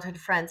childhood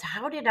friends.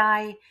 How did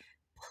I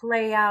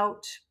play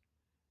out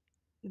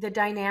the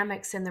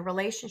dynamics in the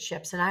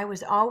relationships? And I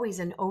was always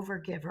an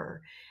overgiver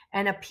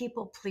and a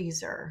people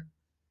pleaser.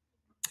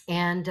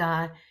 And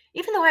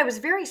even though I was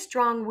very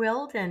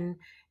strong-willed and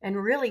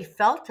really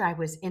felt I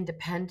was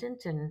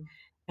independent and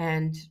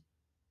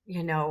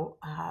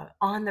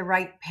on the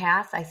right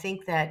path, I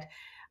think that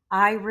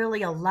I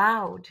really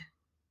allowed,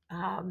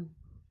 um,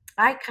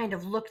 I kind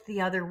of looked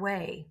the other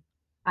way.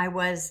 I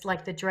was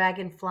like the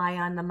dragonfly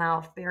on the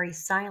mouth, very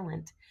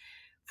silent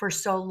for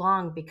so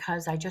long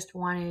because I just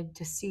wanted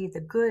to see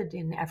the good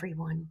in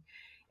everyone,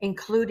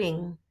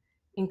 including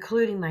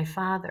including my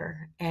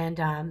father. And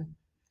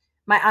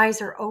my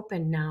eyes are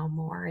open now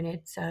more, and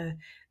it's a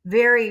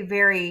very,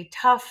 very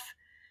tough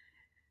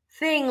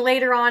thing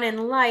later on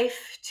in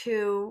life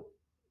to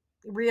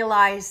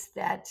realize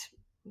that,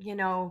 you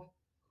know,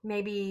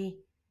 maybe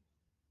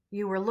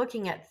you were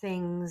looking at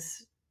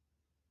things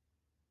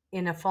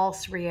in a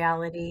false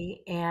reality,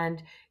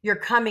 and you're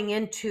coming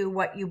into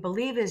what you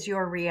believe is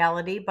your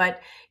reality,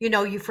 but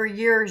you, for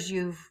years,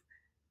 you've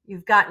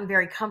gotten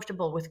very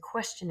comfortable with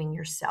questioning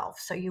yourself,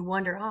 so you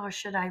wonder, oh,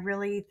 should I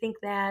really think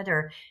that,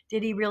 or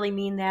did he really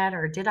mean that,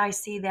 or did I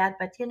see that?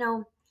 But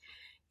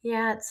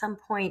yeah, at some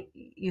point,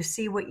 you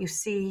see what you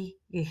see,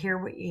 you hear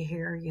what you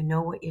hear, you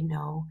know what you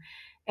know.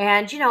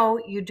 And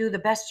you do the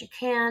best you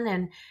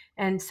can,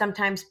 and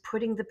sometimes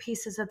putting the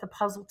pieces of the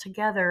puzzle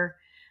together,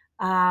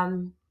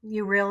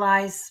 you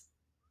realize,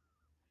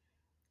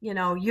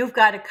 you've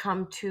got to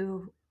come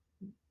to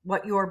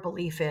what your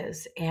belief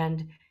is,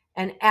 and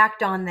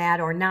act on that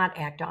or not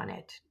act on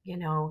it,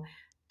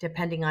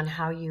 depending on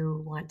how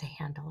you want to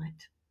handle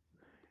it.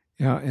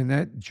 Yeah, and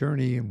that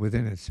journey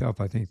within itself,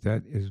 I think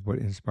that is what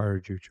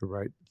inspired you to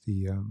write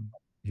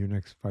your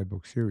next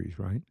 5-book series,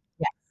 right?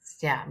 Yes,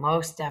 yeah,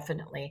 most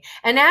definitely.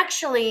 And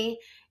actually,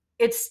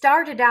 it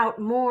started out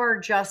more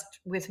just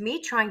with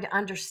me trying to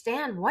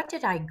understand what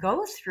did I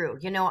go through.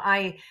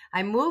 I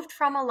moved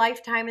from a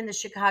lifetime in the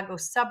Chicago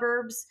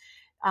suburbs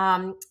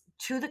um,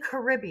 to the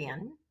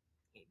Caribbean,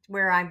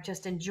 where I'm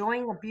just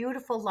enjoying a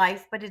beautiful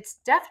life, but it's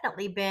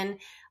definitely been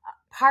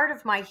part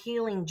of my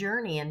healing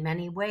journey in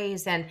many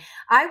ways. And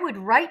I would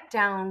write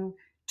down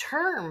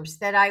terms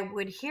that I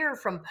would hear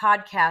from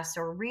podcasts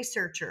or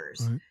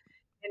researchers, Right.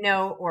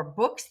 or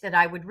books that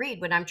I would read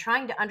when I'm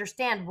trying to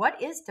understand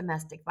what is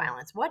domestic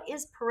violence, what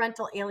is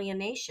parental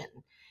alienation.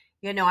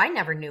 I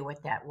never knew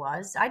what that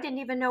was. I didn't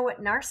even know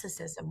what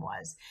narcissism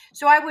was.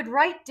 So I would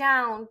write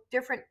down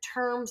different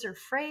terms or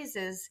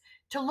phrases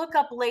to look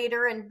up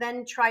later and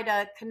then try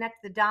to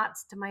connect the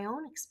dots to my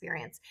own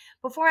experience.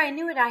 Before I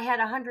knew it, I had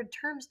 100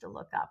 terms to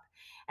look up.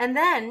 And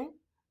then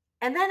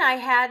I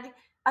had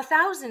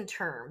 1,000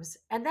 terms.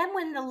 And then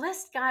when the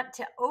list got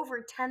to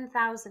over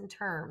 10,000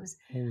 terms,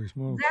 Holy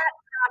smokes. that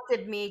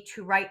prompted me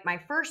to write my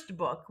first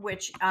book,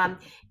 which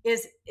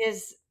is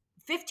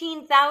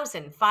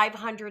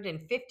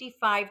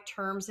 15,555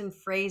 terms and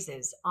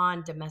phrases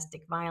on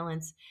domestic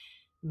violence,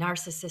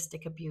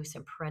 narcissistic abuse,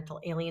 and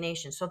parental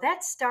alienation. So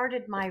that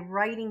started my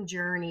writing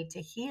journey to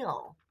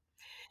heal.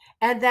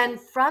 And then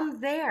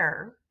from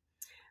there,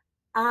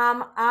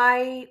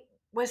 I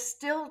was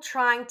still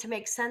trying to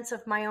make sense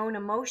of my own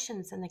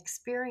emotions and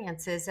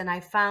experiences. And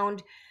I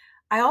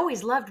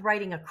always loved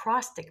writing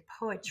acrostic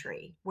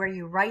poetry where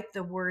you write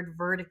the word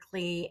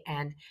vertically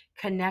and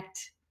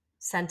connect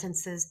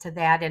sentences to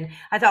that. And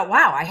I thought,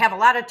 wow, I have a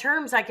lot of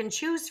terms I can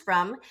choose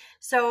from.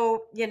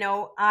 So,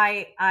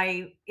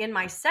 I in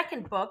my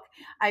second book,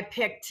 I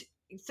picked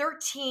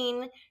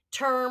 13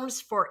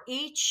 terms for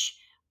each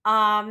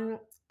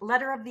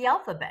letter of the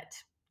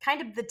alphabet.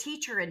 Kind of the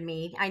teacher in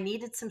me. I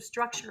needed some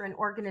structure and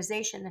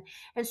organization.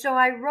 And so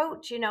I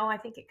wrote, I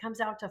think it comes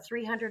out to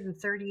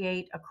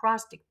 338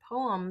 acrostic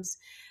poems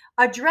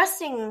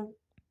addressing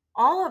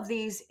all of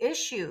these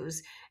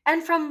issues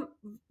and from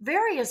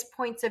various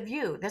points of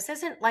view. This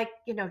isn't like,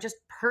 just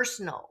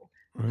personal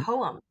Right.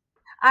 poem.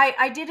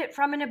 I did it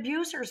from an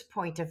abuser's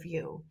point of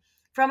view,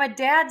 from a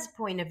dad's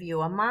point of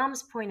view, a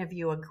mom's point of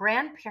view, a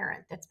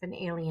grandparent that's been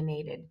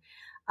alienated.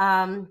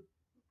 Um,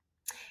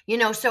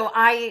 so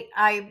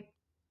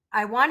I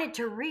wanted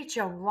to reach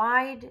a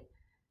wide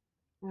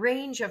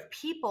range of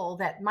people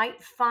that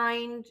might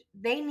find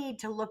they need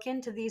to look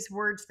into these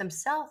words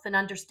themselves and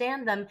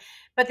understand them,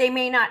 but they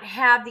may not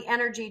have the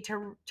energy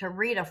to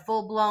read a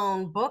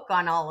full-blown book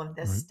on all of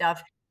this Right.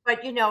 stuff.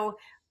 But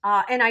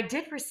and I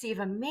did receive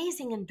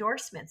amazing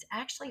endorsements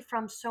actually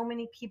from so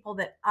many people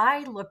that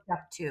I looked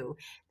up to,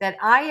 that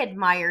I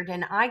admired,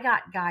 and I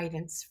got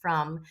guidance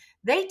from.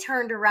 They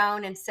turned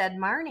around and said,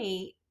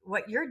 Marni,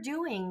 what you're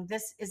doing,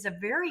 this is a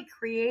very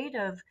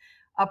creative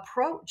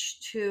approach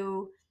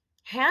to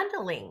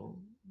handling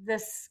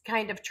this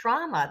kind of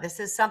trauma. This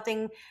is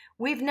something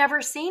we've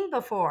never seen All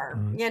before,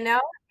 right.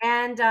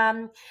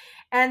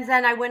 and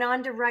then I went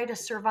on to write a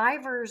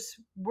survivor's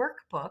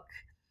workbook,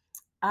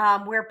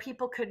 where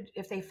people could,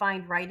 if they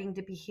find writing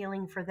to be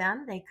healing for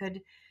them, they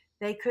could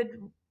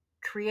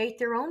create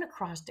their own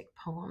acrostic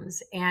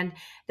poems. And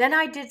then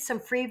I did some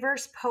free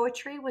verse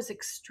poetry, was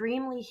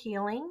extremely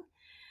healing.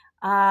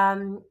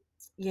 um,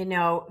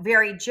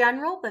 very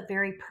general, but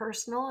very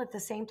personal at the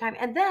same time.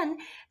 And then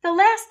the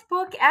last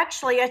book,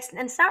 actually, it's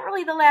not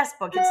really the last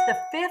book, it's the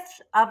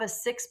fifth of a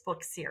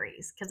six-book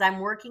series, because I'm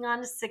working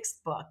on a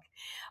sixth book,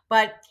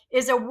 but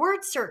is a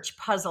word search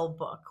puzzle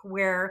book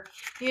where,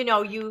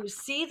 you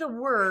see the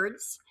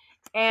words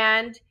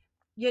and,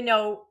 you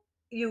know,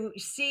 you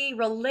see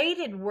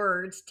related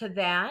words to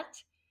that.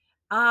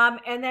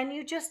 And then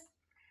you just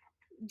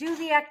do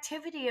the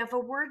activity of a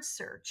word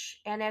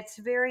search, and it's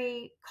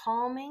very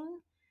calming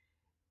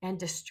and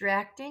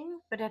distracting,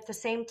 but at the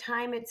same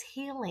time it's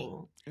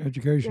healing. It's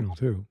Educational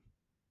too.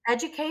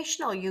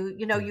 educational. Yeah,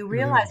 You very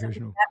realize that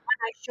educational. one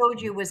I showed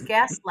you was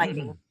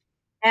gaslighting.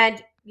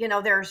 And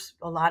there's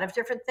a lot of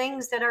different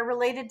things that are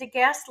related to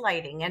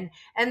gaslighting,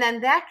 and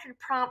then that could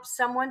prompt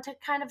someone to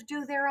kind of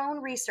do their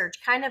own research.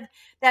 Kind of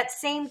that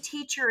same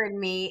teacher in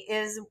me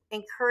is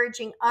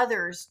encouraging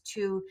others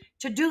to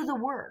do the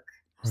work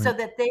so Right.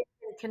 that they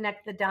can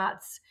connect the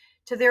dots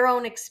to their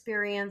own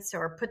experience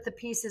or put the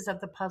pieces of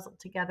the puzzle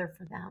together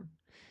for them.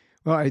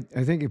 Well, I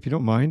think if you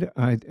don't mind,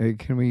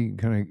 can we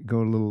kind of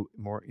go a little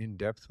more in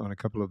depth on a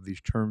couple of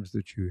these terms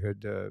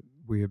that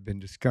we have been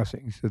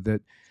discussing, so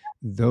that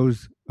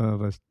those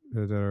of us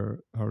that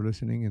are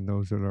listening and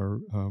those that are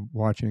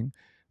watching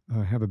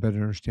have a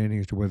better understanding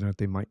as to whether or not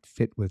they might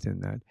fit within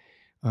that.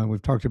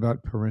 We've talked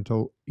about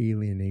parental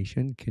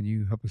alienation. Can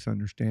you help us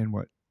understand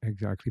what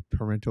exactly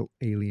parental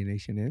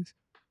alienation is?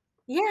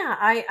 Yeah,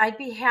 I'd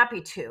be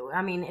happy to.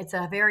 I mean, it's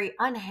a very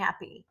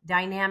unhappy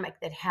dynamic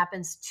that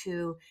happens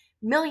to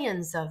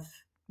millions of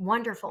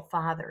wonderful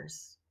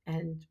fathers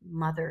and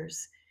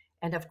mothers,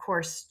 and of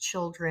course,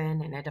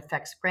 children, and it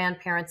affects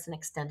grandparents and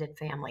extended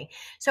family.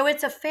 So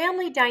it's a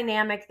family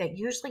dynamic that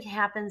usually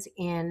happens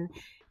in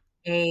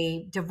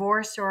a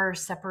divorce or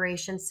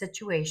separation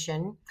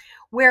situation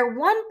where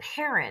one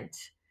parent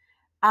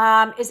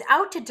is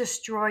out to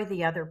destroy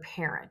the other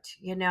parent.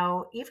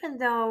 Even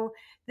though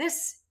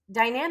this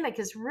dynamic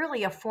is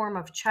really a form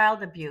of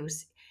child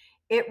abuse,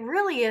 it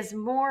really is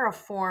more a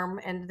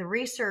form, and the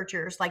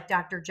researchers like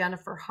Dr.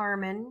 Jennifer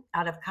Harmon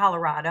out of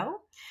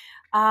Colorado,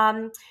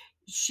 um,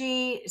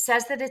 she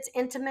says that it's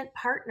intimate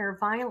partner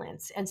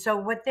violence. And so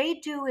what they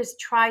do is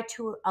try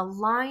to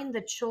align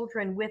the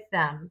children with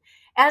them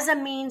as a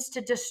means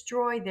to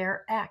destroy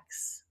their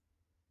ex.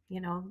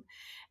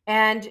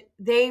 and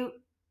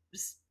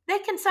they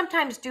can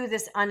sometimes do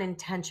this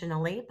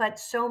unintentionally, but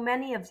so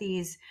many of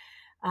these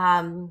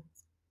um,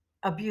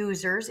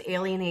 abusers,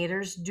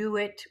 alienators, do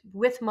it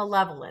with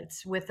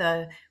malevolence, with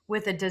a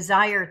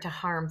desire to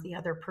harm the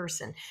other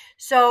person.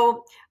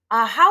 So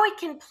how it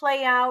can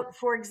play out,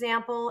 for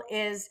example,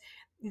 is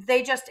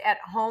they just at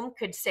home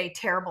could say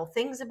terrible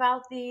things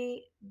about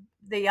the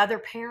other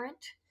parent.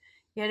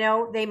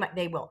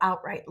 They will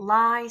outright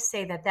lie,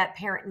 say that that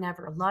parent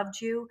never loved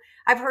you.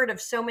 I've heard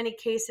of so many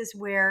cases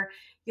where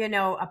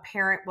a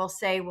parent will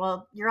say,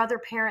 well, your other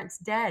parent's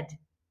dead,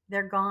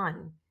 they're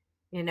gone,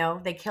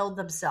 they killed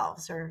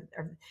themselves, or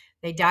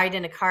they died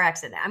in a car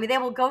accident. I mean, they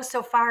will go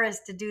so far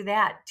as to do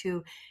that,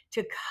 to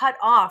cut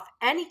off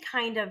any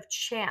kind of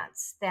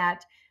chance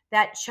that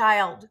that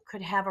child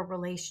could have a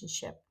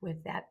relationship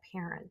with that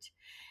parent.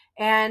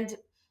 And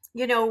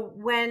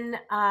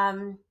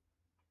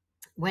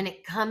when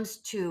it comes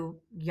to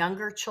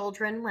younger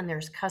children, when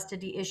there's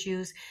custody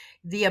issues,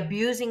 the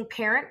abusing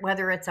parent,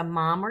 whether it's a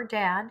mom or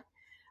dad,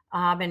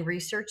 and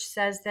research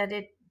says that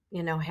it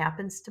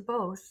happens to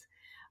both,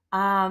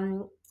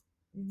 um,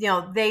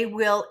 they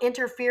will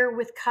interfere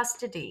with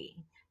custody.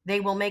 They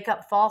will make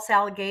up false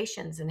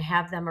allegations and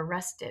have them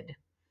arrested.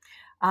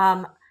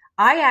 Um,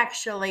 I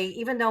actually,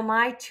 even though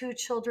my two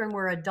children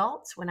were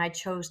adults when I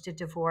chose to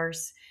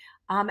divorce,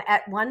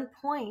 at one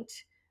point,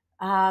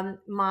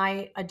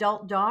 my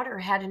adult daughter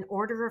had an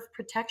order of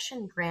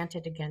protection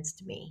granted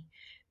against me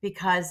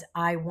because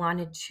I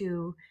wanted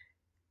to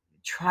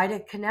try to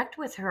connect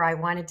with her. I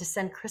wanted to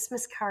send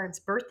Christmas cards,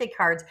 birthday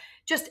cards,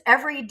 just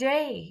every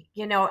day.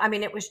 I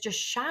mean, it was just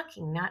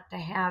shocking not to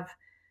have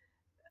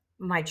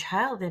my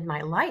child in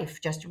my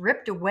life just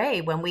ripped away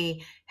when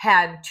we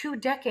had 2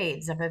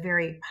 decades of a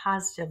very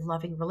positive,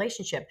 loving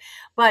relationship.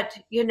 But,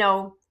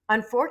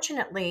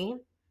 unfortunately,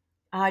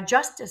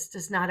 justice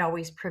does not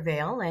always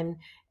prevail.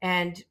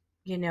 And,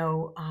 you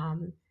know,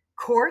 um,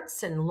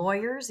 courts and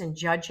lawyers and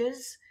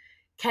judges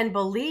can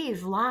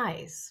believe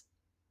lies.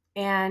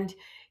 And,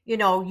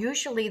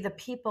 usually the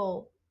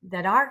people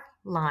that are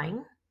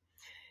lying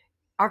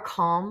are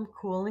calm,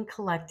 cool, and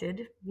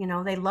collected.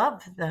 They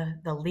love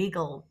the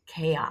legal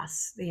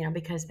chaos,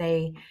 because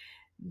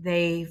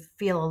they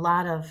feel a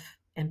lot of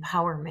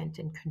empowerment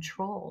and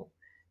control.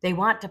 They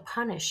want to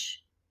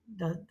punish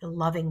the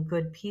loving,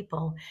 good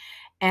people.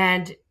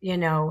 And,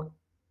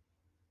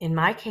 in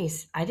my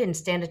case, I didn't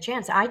stand a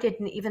chance. I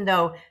didn't, even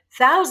though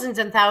thousands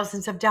and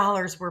thousands of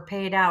dollars were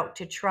paid out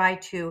to try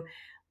to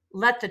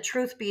let the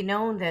truth be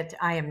known that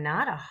I am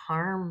not a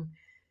harm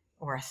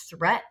or a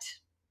threat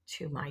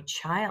to my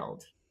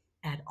child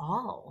at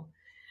all,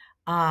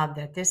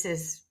 that this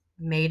is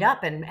made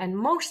up and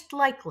most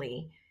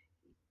likely,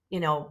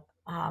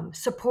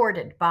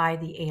 supported by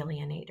the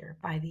alienator,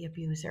 by the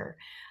abuser.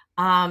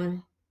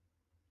 Um,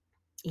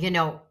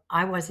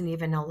 I wasn't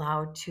even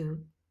allowed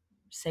to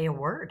say a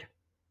word.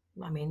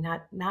 I mean,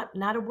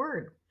 not a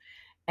word.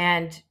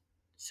 And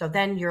so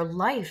then your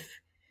life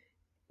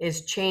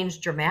is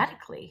changed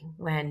dramatically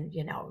when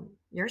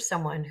you're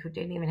someone who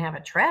didn't even have a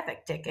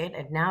traffic ticket,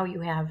 and now you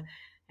have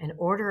an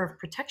order of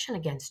protection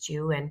against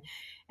you. And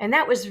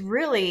that was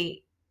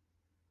really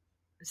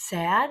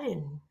sad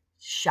and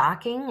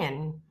shocking,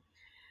 and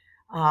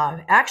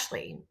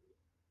actually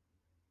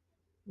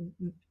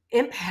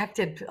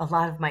impacted a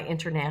lot of my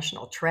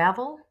international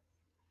travel,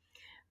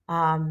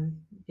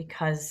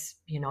 because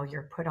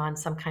you're put on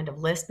some kind of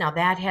list. Now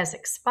that has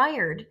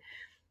expired,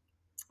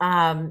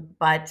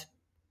 but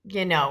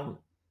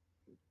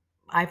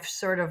I've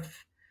sort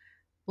of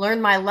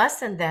learned my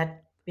lesson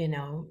that,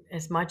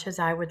 as much as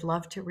I would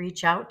love to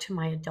reach out to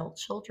my adult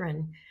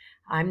children,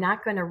 I'm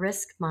not going to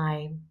risk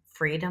my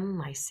freedom,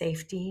 my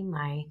safety,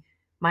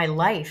 my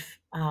life.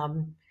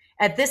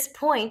 At this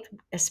point,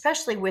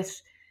 especially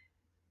with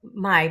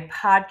my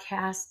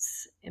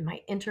podcasts and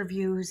my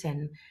interviews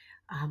and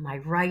my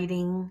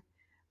writing,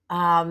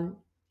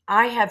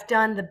 I have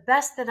done the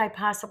best that I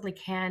possibly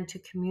can to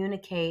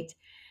communicate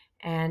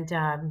and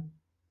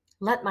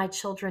let my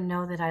children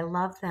know that I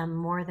love them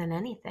more than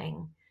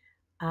anything.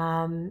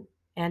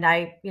 And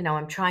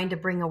I'm trying to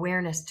bring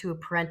awareness to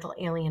parental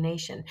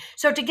alienation.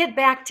 So to get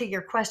back to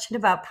your question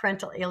about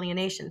parental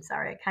alienation,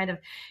 sorry,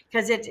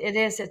 because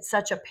it's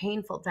such a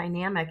painful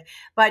dynamic.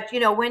 But,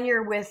 when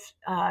you're with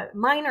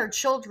minor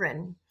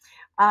children,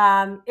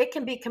 it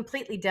can be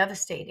completely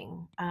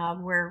devastating,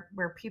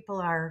 where people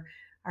are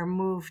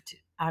moved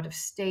out of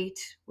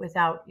state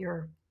without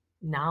your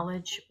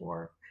knowledge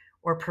or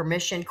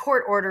permission.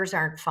 Court orders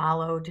aren't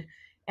followed.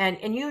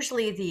 And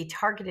usually the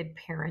targeted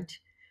parent,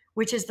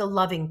 which is the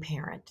loving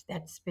parent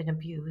that's been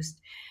abused,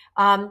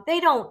 they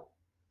don't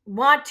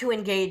want to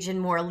engage in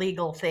more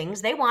legal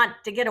things. They want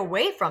to get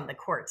away from the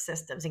court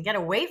systems and get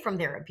away from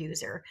their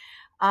abuser.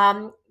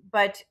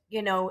 But,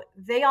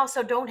 they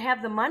also don't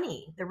have the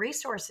money, the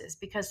resources,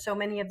 because so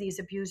many of these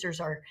abusers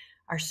are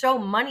so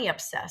money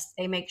obsessed.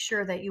 They make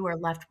sure that you are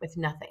left with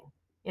nothing,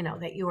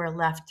 that you are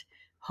left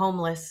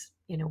homeless,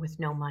 with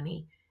no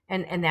money.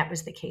 And that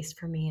was the case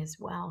for me as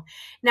well.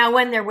 Now,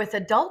 when they're with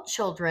adult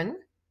children,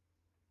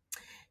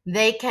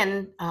 they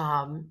can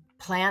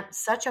plant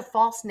such a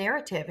false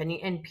narrative,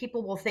 and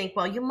people will think,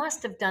 well, you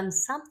must have done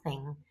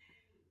something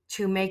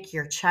to make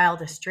your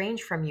child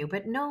estranged from you.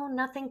 But no,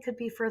 nothing could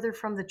be further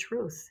from the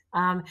truth.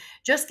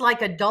 Just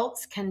like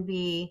adults can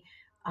be,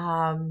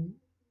 um,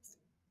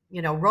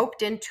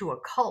 roped into a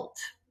cult,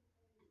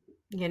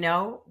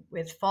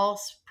 with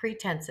false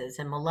pretenses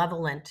and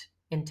malevolent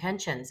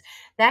intentions,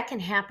 that can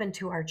happen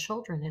to our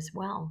children as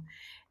well.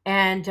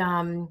 And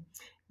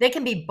they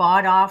can be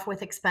bought off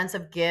with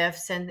expensive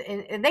gifts, and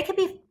they can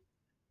be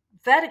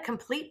fed a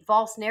complete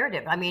false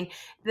narrative. I mean,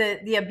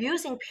 the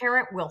abusing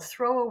parent will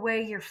throw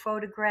away your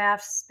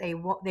photographs.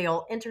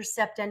 They'll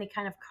intercept any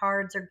kind of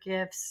cards or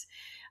gifts,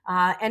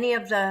 any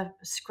of the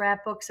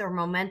scrapbooks or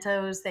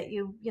mementos that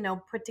you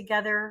put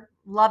together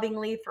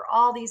lovingly for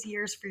all these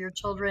years for your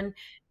children.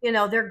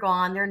 They're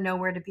gone. They're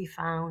nowhere to be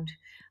found.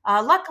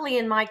 Luckily,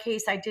 in my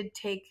case, I did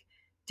take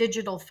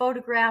digital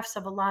photographs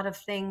of a lot of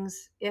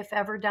things. If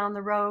ever down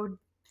the road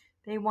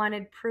they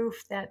wanted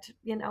proof that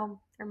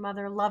their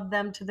mother loved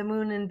them to the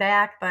moon and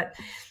back. But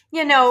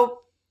you know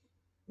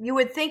you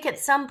would think at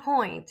some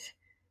point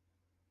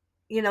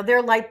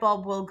their light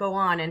bulb will go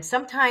on. And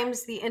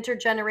sometimes the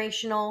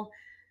intergenerational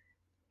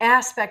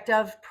aspect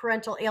of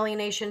parental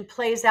alienation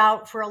plays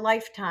out for a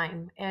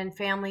lifetime, and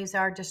families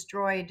are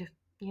destroyed.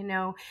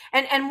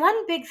 And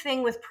one big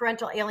thing with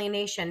parental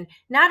alienation,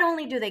 not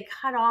only do they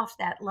cut off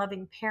that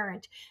loving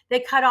parent, they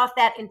cut off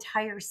that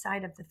entire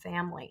side of the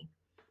family.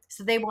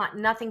 So they want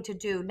nothing to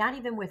do, not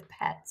even with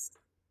pets.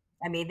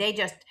 I mean,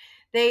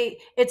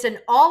 it's an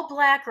all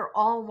black or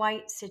all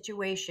white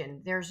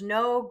situation. There's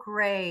no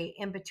gray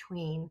in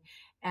between.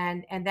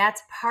 And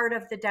that's part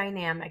of the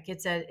dynamic.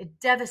 It's a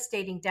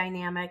devastating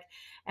dynamic.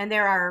 And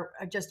there are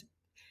just,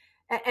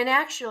 and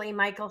actually,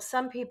 Michael,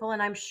 some people,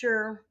 and I'm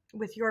sure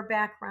with your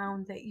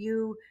background that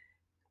you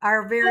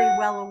are very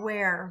well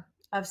aware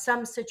of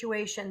some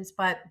situations,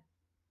 but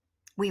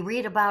we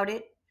read about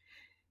it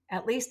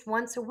at least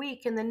once a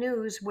week in the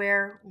news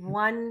where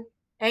one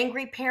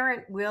angry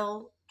parent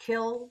will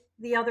kill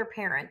the other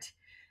parent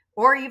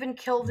or even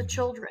kill the Mhm.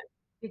 children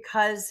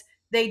because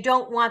they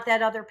don't want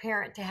that other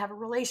parent to have a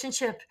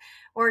relationship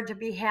or to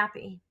be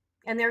happy.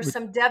 And there's Which,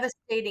 some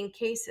devastating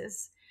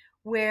cases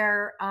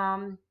where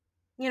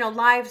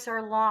lives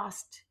are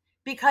lost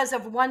because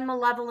of one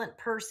malevolent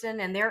person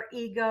and their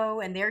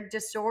ego and their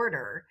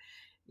disorder,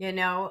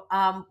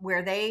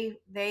 where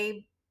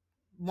they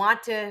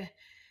want to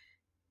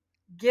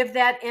give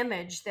that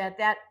image that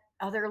that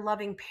other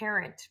loving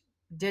parent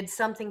did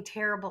something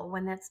terrible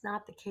when that's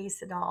not the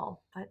case at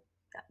all. But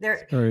it's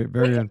they're very,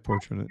 they very can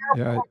unfortunate. have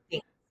Yeah, terrible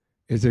endings.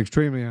 it's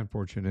extremely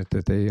unfortunate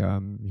that they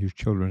use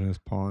children as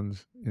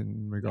pawns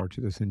in Yeah, regard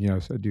to this. And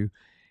yes, I do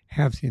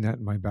have seen that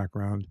in my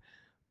background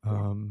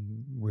yeah,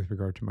 with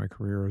regard to my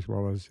career as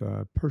well as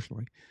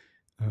personally.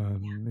 yeah.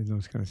 In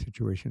those kind of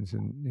situations,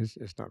 and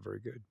it's not very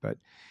good. But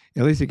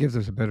at least it gives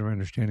us a better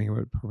understanding of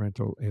what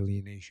parental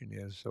alienation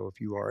is. So if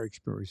you are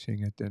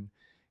experiencing it, then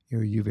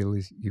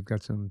you've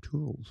got some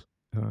tools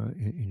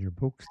in your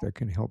books that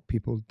can help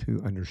people to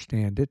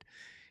understand it.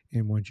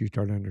 And once you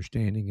start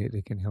understanding it,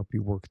 it can help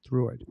you work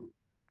through it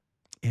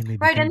and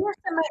maybe Right, and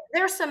come.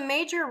 there's some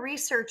major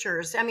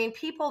researchers. I mean,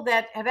 people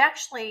that have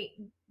actually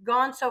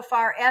gone so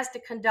far as to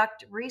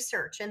conduct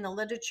research in the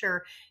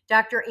literature.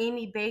 Dr.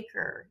 Amy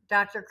Baker,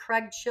 Dr.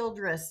 Craig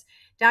Childress,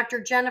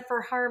 Dr.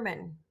 Jennifer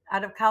Harmon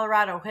out of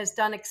Colorado has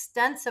done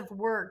extensive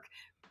work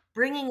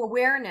bringing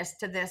awareness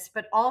to this,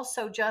 but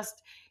also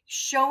just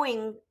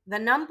showing the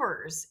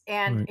numbers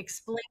and Right,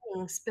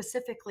 explaining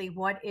specifically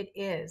what it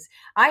is.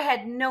 I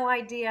had no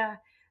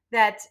idea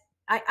that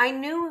I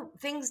knew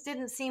things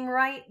didn't seem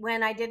right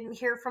when I didn't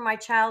hear from my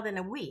child in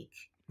a week.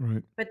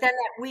 right. But then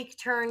that week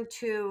turned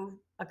to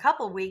a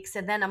couple weeks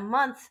and then a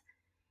month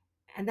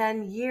and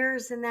then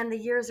years, and then the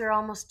years are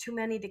almost too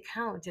many to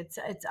count. It's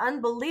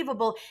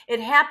unbelievable. It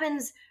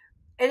happens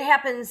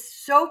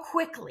so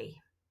quickly.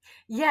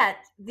 Yet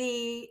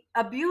the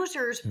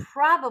abusers Yeah.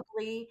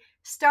 probably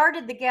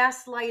started the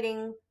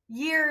gaslighting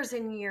years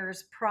and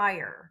years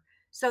prior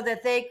so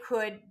that they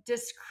could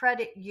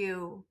discredit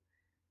you,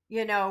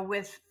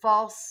 with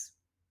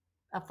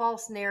a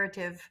false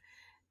narrative,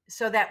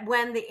 so that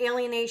when the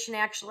alienation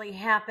actually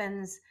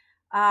happens,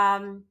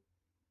 um,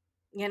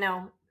 you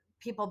know,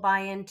 people buy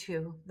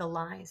into the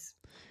lies.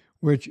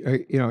 Which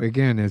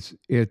again, it's.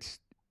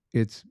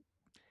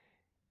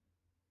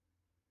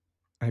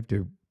 I have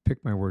to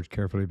pick my words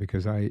carefully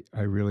because I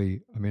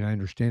really, I mean, I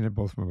understand it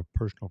both from a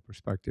personal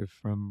perspective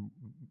from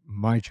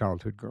my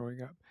childhood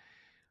growing up.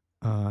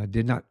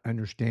 Did not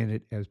understand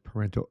it as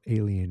parental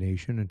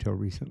alienation until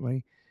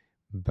recently.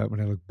 But when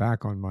I look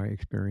back on my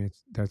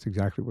experience, that's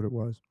exactly what it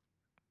was.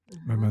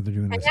 My Mhm. mother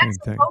doing And the same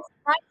actually, thing. both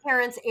my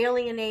parents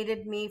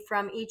alienated me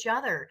from each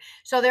other.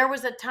 So there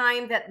was a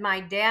time that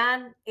my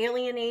dad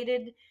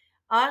alienated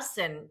us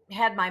and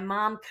had my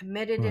mom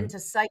committed Right, into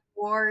psych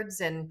wards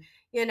and,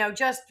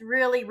 just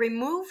really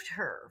removed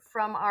her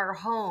from our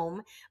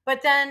home.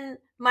 But then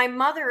my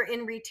mother,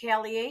 in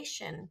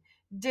retaliation,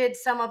 did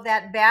some of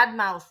that bad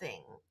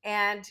mouthing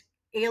and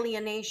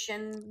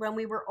alienation when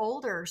we were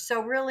older.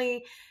 So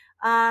really,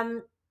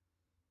 um,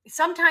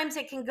 sometimes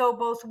it can go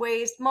both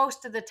ways.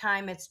 Most of the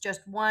time, it's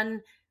just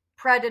one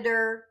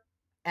predator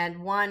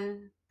and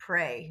one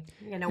prey,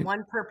 And,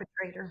 one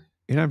perpetrator.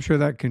 and I'm sure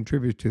that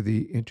contributes to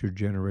the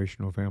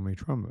intergenerational family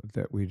trauma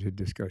that we had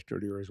discussed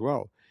earlier as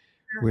well.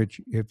 Sure.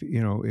 Which, if we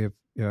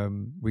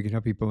can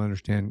help people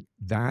understand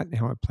that and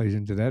how it plays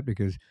into that,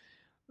 because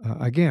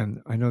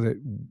again, I know that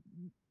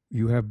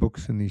you have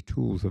books and these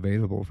tools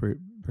available for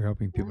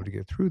helping people Mhm. to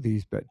get through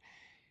these, but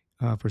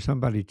for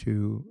somebody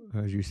to,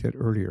 as you said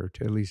earlier,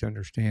 to at least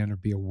understand or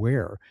be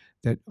aware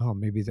that, oh,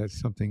 maybe that's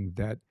something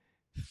that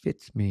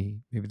fits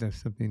me. Maybe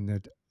that's something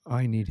that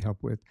I need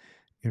help with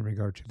in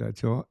regard to that.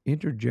 So,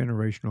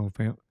 intergenerational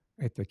family,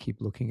 I have to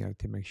keep looking at it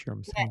to make sure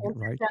I'm Yeah, saying it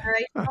right.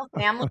 intergenerational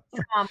family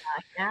trauma.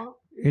 Yeah.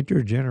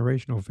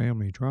 Intergenerational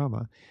family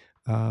trauma.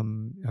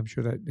 I'm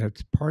sure that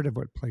that's part of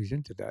what plays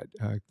into that,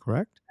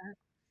 correct?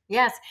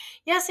 Yes,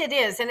 yes, it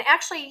is. And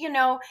actually,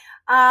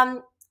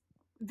 um,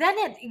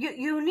 then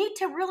you need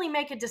to really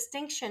make a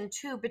distinction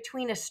too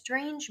between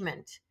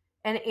estrangement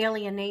and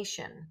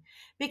alienation,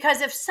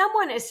 because if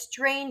someone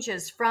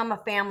estranges from a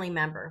family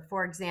member,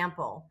 for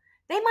example,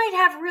 they might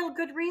have real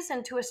good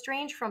reason to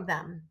estrange from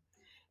them.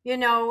 you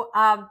know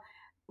um,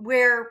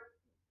 where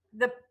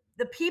the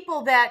the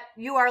people that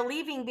you are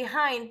leaving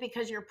behind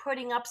because you're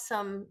putting up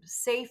some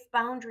safe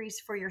boundaries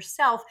for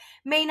yourself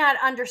may not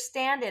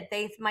understand it.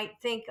 They might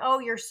think, oh,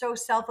 you're so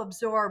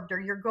self-absorbed, or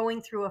you're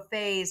going through a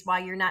phase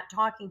while you're not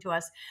talking to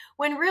us,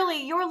 when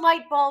really your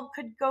light bulb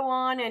could go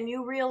on and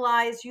you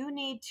realize you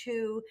need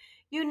to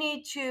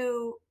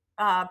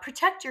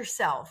protect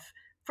yourself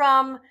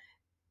from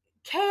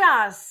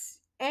chaos,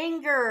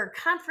 anger,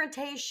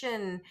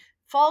 confrontation,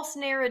 false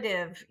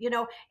narrative,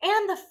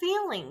 and the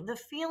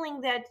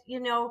feeling that,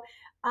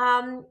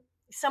 um,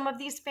 some of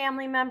these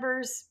family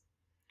members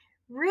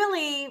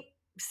really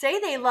say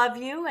they love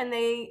you, and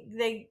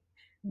they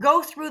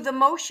go through the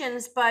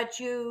motions, but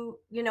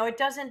it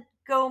doesn't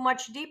go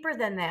much deeper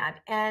than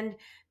that, and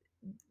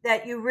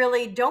that you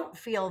really don't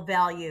feel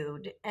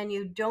valued and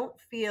you don't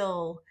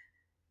feel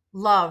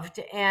loved,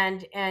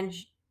 and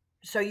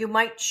so you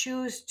might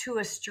choose to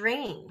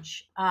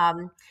estrange.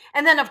 And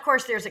then of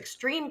course there's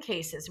extreme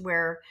cases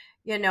where,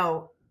 you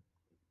know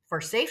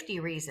for safety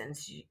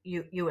reasons,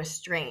 you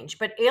estrange.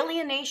 But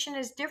alienation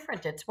is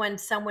different. It's when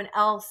someone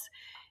else,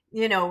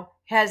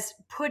 has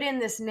put in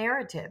this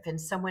narrative in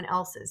someone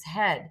else's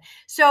head.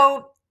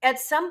 So at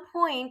some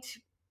point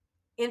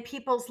in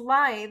people's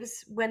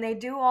lives, when they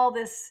do all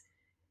this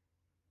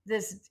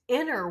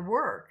inner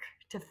work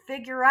to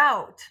figure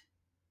out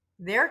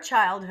their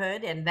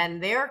childhood and then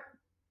their,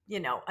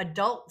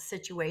 adult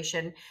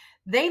situation,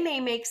 they may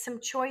make some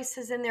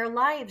choices in their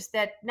lives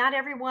that not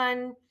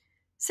everyone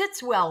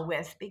sits well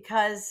with,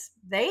 because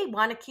they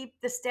want to keep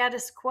the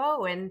status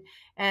quo, and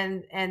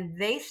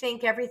they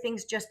think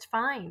everything's just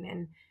fine,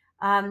 and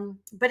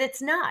but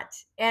it's not.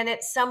 And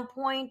at some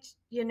point,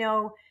 you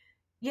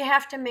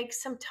have to make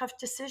some tough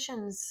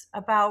decisions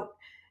about,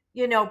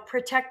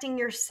 protecting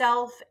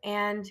yourself.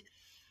 And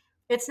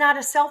it's not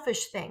a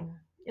selfish thing.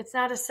 It's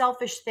not a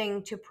selfish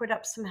thing to put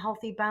up some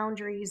healthy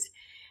boundaries,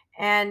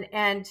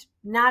 and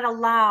not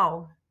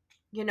allow,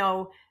 you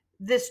know,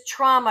 this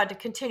trauma to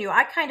continue.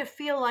 I kind of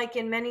feel like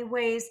in many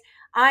ways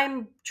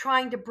I'm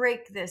trying to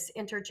break this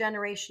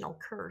intergenerational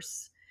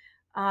curse.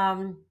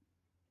 Um,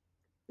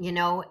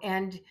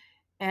 and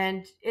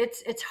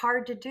it's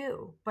hard to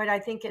do, but I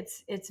think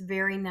it's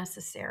very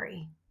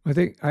necessary. I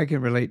think I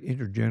can relate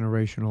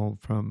intergenerational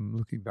from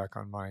looking back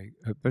on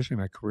especially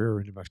my career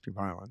in domestic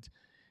violence,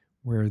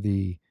 where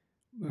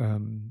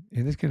and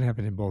this can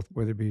happen in both,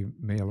 whether it be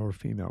male or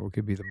female. It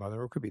could be the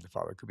mother, or it could be the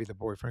father, it could be the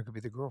boyfriend, it could be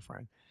the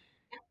girlfriend.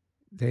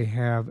 They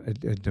have a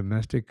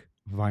domestic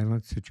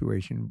violence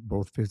situation,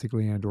 both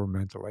physically and or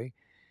mentally,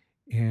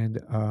 and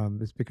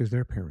it's because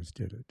their parents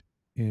did it.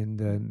 And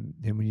then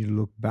when you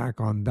look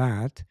back on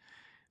that,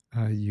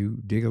 you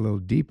dig a little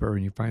deeper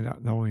and you find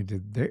out not only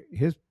did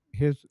his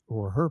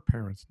or her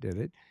parents did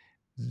it,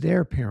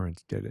 their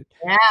parents did it.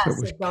 So it Yes,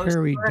 was it goes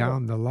carried further.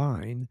 down the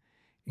line,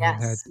 and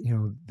that, Yes.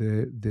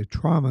 the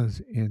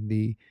traumas and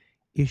the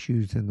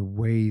issues and the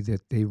way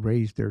that they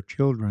raise their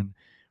children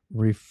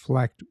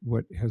reflect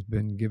what has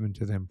been given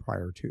to them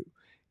prior to,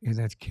 and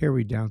that's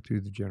carried down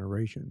through the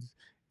generations,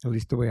 at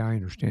least the way I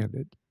understand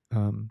it.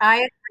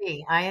 I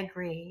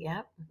agree.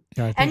 Yep.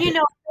 Yeah, I And think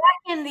that.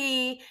 back in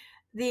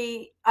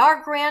the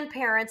our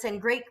grandparents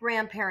and great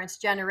grandparents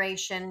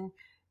generation,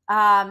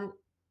 um,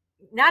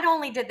 not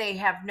only did they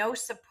have no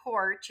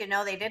support,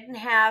 they didn't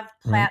have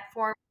Right.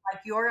 platforms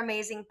like your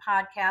amazing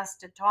podcast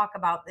to talk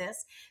about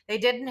this. They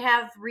didn't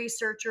have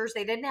researchers.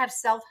 They didn't have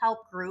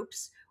self-help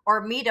groups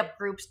or meetup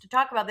groups to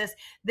talk about this.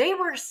 They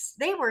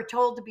were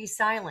told to be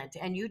silent,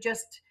 and you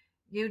just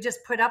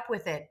put up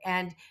with it,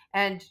 and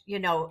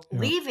Yeah.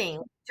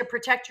 leaving to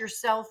protect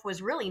yourself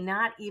was really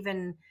not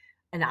even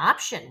an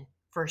option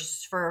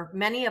for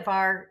many of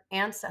our Or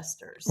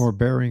ancestors.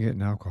 burying it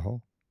in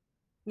alcohol.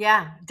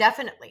 Yeah,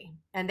 definitely.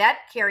 And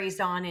that carries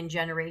on in And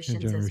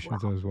generations as well.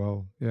 generations as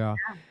well. Yeah.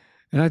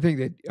 And I think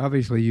that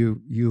obviously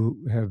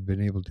you have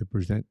been able to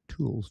present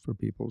tools for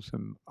people,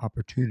 some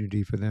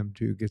opportunity for them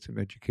to get some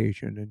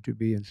education and to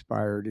be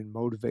inspired and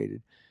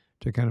motivated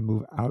to kind of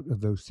move out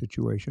of those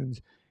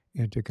situations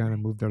and to kind of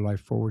Right. move their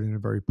life forward in a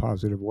very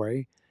positive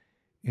way.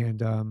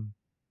 And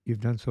you've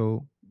done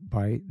so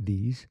by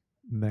these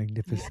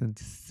Yeah. magnificent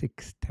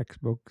 6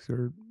 textbooks,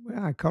 or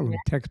well, I call Yeah.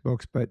 them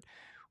textbooks, but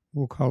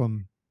we'll call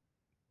them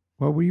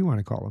what do you want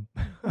to call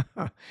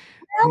them?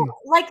 The, Well,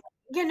 like,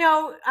 you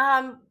know,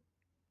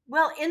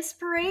 well,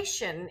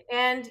 inspiration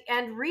and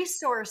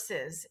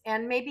resources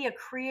and maybe a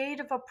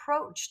creative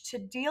approach to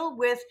deal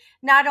with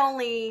not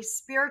only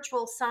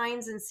spiritual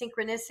signs and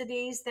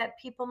synchronicities that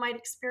people might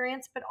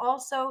experience, but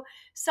also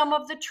some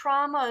of the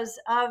traumas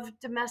of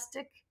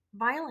domestic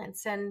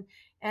violence and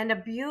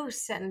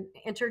abuse and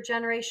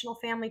intergenerational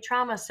family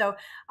trauma. So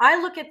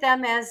I look at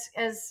them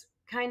as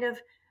kind of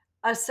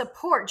a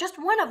support,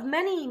 just one of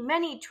many,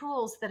 many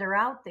tools that are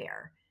out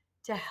there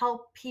to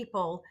help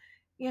people,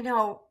 you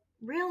know,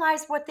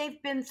 realize what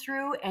they've been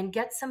through and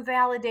get some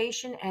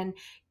validation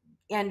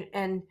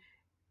and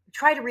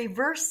try to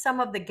reverse some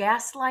of the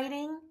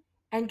gaslighting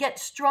and get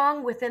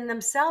strong within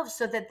themselves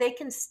so that they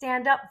can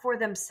stand up for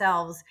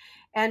themselves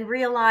and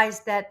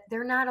realize that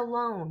they're not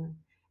alone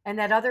and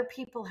that other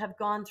people have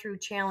gone through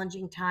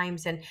challenging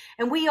times, and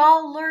we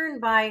all learn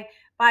by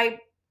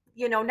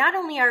not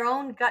only our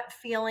own gut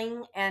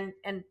feeling and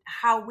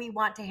how we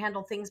want to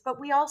handle things, but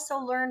we also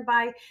learn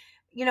by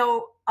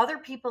other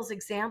people's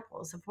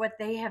examples of what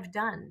they have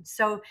done.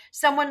 So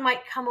someone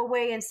might come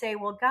away and say,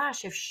 well,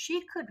 gosh, if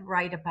she could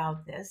write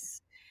about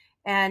this,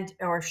 and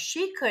or if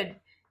she could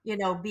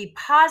be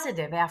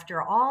positive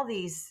after all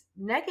these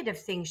negative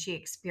things she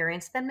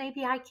experienced, then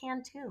maybe I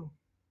can too.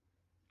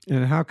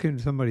 and how can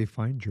somebody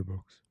find your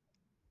books?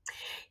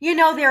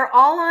 They're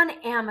all on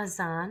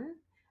Amazon,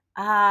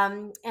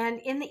 and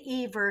in the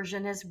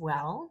e-version as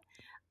well.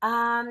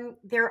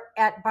 They're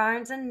at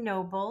Barnes and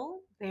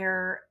Noble.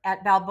 They're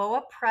at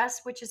Balboa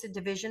Press, which is a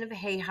division of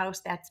Hay House.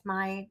 That's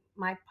my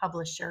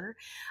publisher.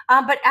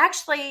 But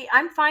actually,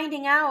 I'm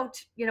finding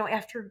out,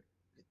 after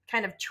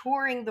kind of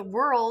touring the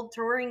world,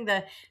 touring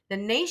the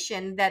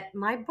nation, that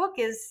my book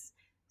is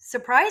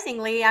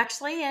surprisingly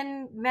actually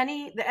in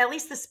many, at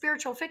least the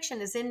spiritual fiction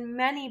is in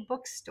many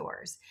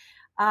bookstores,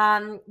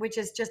 which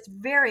is just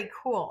very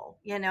cool,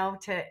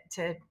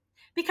 to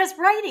because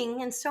writing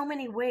in so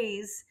many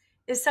ways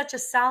is such a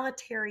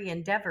solitary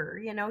endeavor.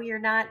 You're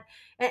not,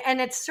 and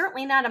it's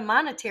certainly not a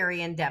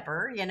monetary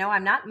endeavor.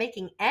 I'm not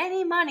making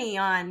any money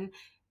on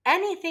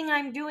anything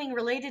I'm doing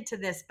related to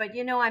this, but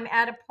I'm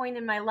at a point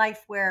in my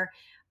life where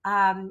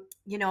I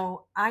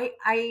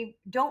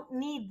don't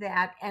need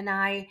that, and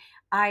I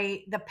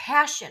the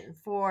passion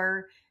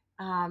for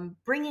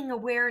bringing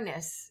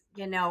awareness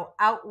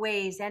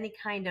outweighs any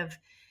kind of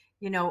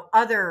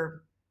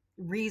other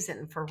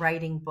reason for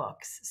writing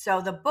books.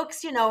 So the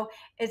books,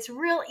 it's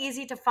real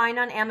easy to find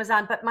on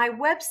Amazon, but my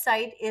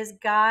website is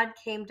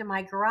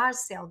godcametomygarage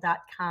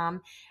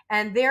sale.com,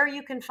 and there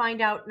you can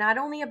find out not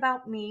only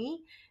about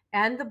me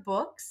and the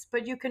books,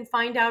 but you can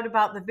find out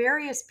about the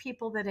various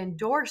people that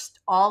endorsed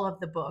all of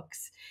the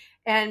books.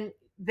 And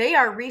they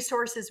are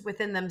resources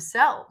within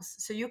themselves.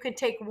 So you can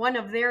take one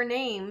of their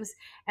names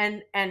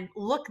and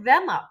look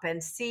them up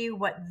and see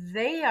what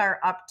they are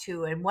up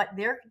to and what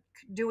they're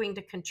doing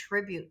to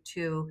contribute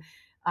to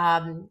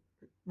um,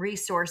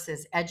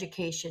 resources,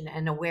 education,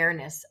 and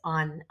awareness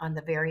on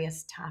the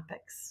various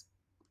topics.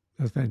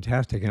 That's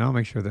fantastic, and I'll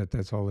make sure that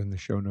that's all in the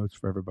show notes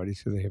for everybody,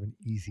 so they have an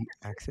easy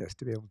access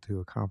to be able to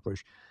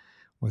accomplish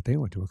what they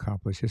want to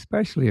accomplish,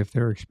 especially if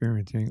they're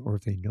experiencing or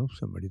if they know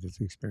somebody that's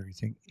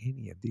experiencing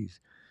any of these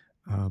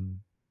um,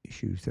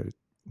 issues that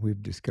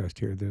we've discussed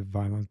here: the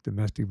violence,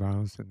 domestic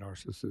violence, the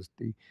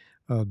narcissistic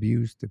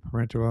abuse, the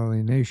parental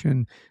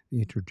alienation,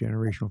 the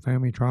intergenerational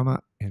family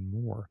trauma, and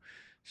more.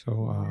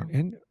 So, Yeah.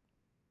 and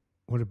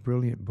what a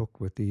brilliant book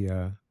with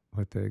the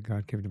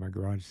God Came to My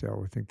Garage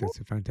Sale. I think that's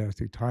a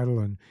fantastic title,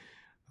 and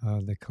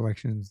the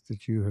collections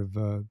that you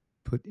have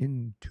put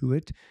into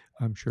it,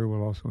 I'm sure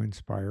will also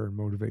inspire and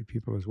motivate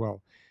people as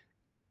well.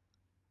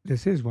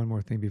 This is one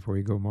more thing before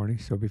you go, Marnie.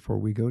 So before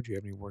we go, do you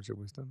have any words of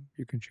wisdom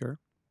you can share?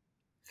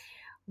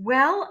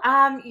 Well,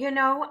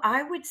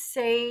 I would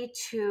say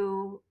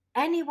to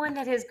anyone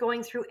that is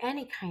going through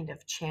any kind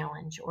of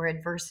challenge or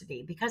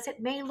adversity, because it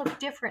may look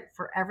different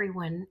for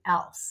everyone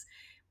else,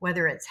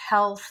 whether it's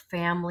health,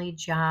 family,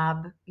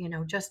 job,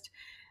 just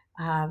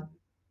uh,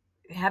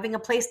 having a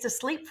place to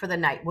sleep for the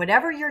night,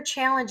 whatever your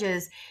challenge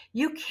is,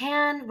 you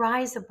can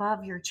rise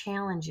above your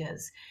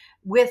challenges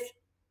with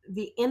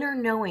the inner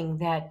knowing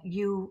that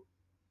you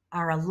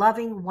are a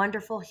loving,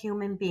 wonderful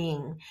human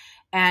being.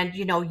 And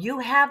you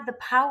have the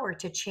power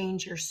to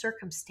change your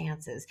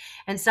circumstances.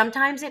 And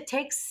sometimes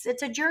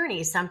it's a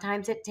journey.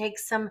 Sometimes it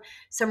takes some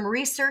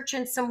research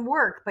and some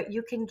work, but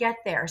you can get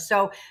there.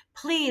 So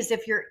please,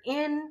 if you're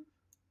in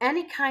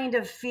any kind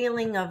of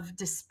feeling of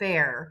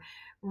despair,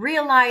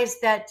 realize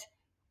that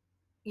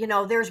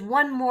there's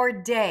one more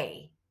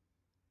day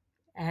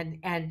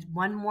and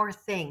one more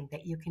thing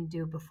that you can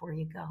do before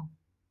you go.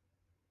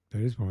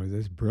 That is one of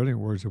those brilliant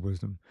words of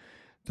wisdom.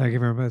 Thank you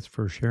very much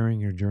for sharing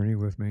your journey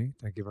with me.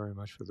 Thank you very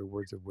much for the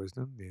words of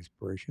wisdom, the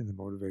inspiration, the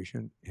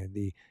motivation, and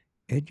the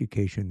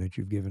education that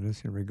you've given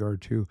us in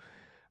regard to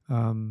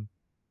some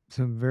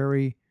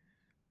very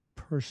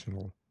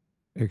personal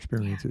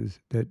experiences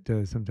that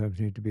sometimes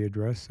need to be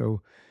addressed.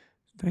 So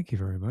thank you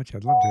very much.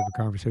 I'd love to have a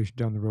conversation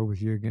down the road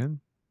with you again.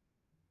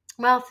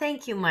 Well,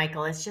 thank you,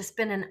 Michael. It's just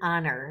been an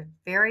honor.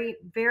 Very,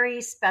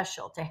 very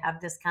special to have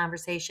this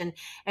conversation.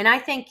 And I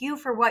thank you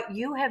for what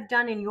you have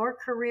done in your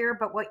career,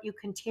 but what you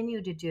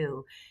continue to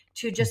do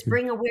to Thank just you.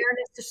 bring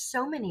awareness to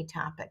so many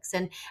topics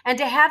and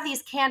to have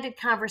these candid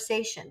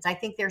conversations. I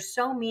think they're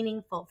so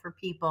meaningful for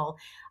people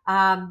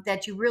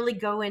that you really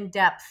go in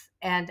depth.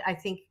 And I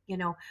think,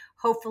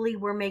 hopefully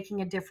we're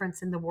making a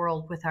difference in the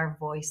world with our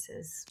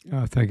voices.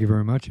 Thank you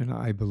very much. And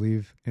I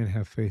believe and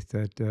have faith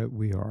that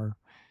we are.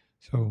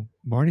 So,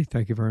 Marni,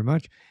 thank you very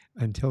much.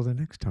 Until the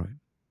next time,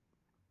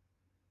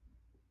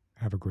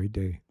 have a great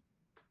day.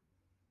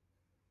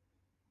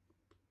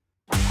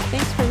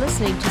 Thanks for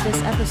listening to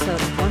this episode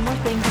of One More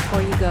Thing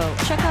Before You Go.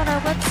 Check out our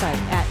website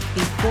at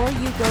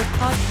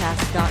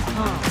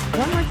beforeyougopodcast.com.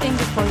 One More Thing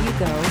Before You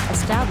Go,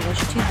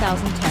 established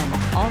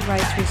 2010. All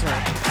rights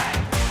reserved.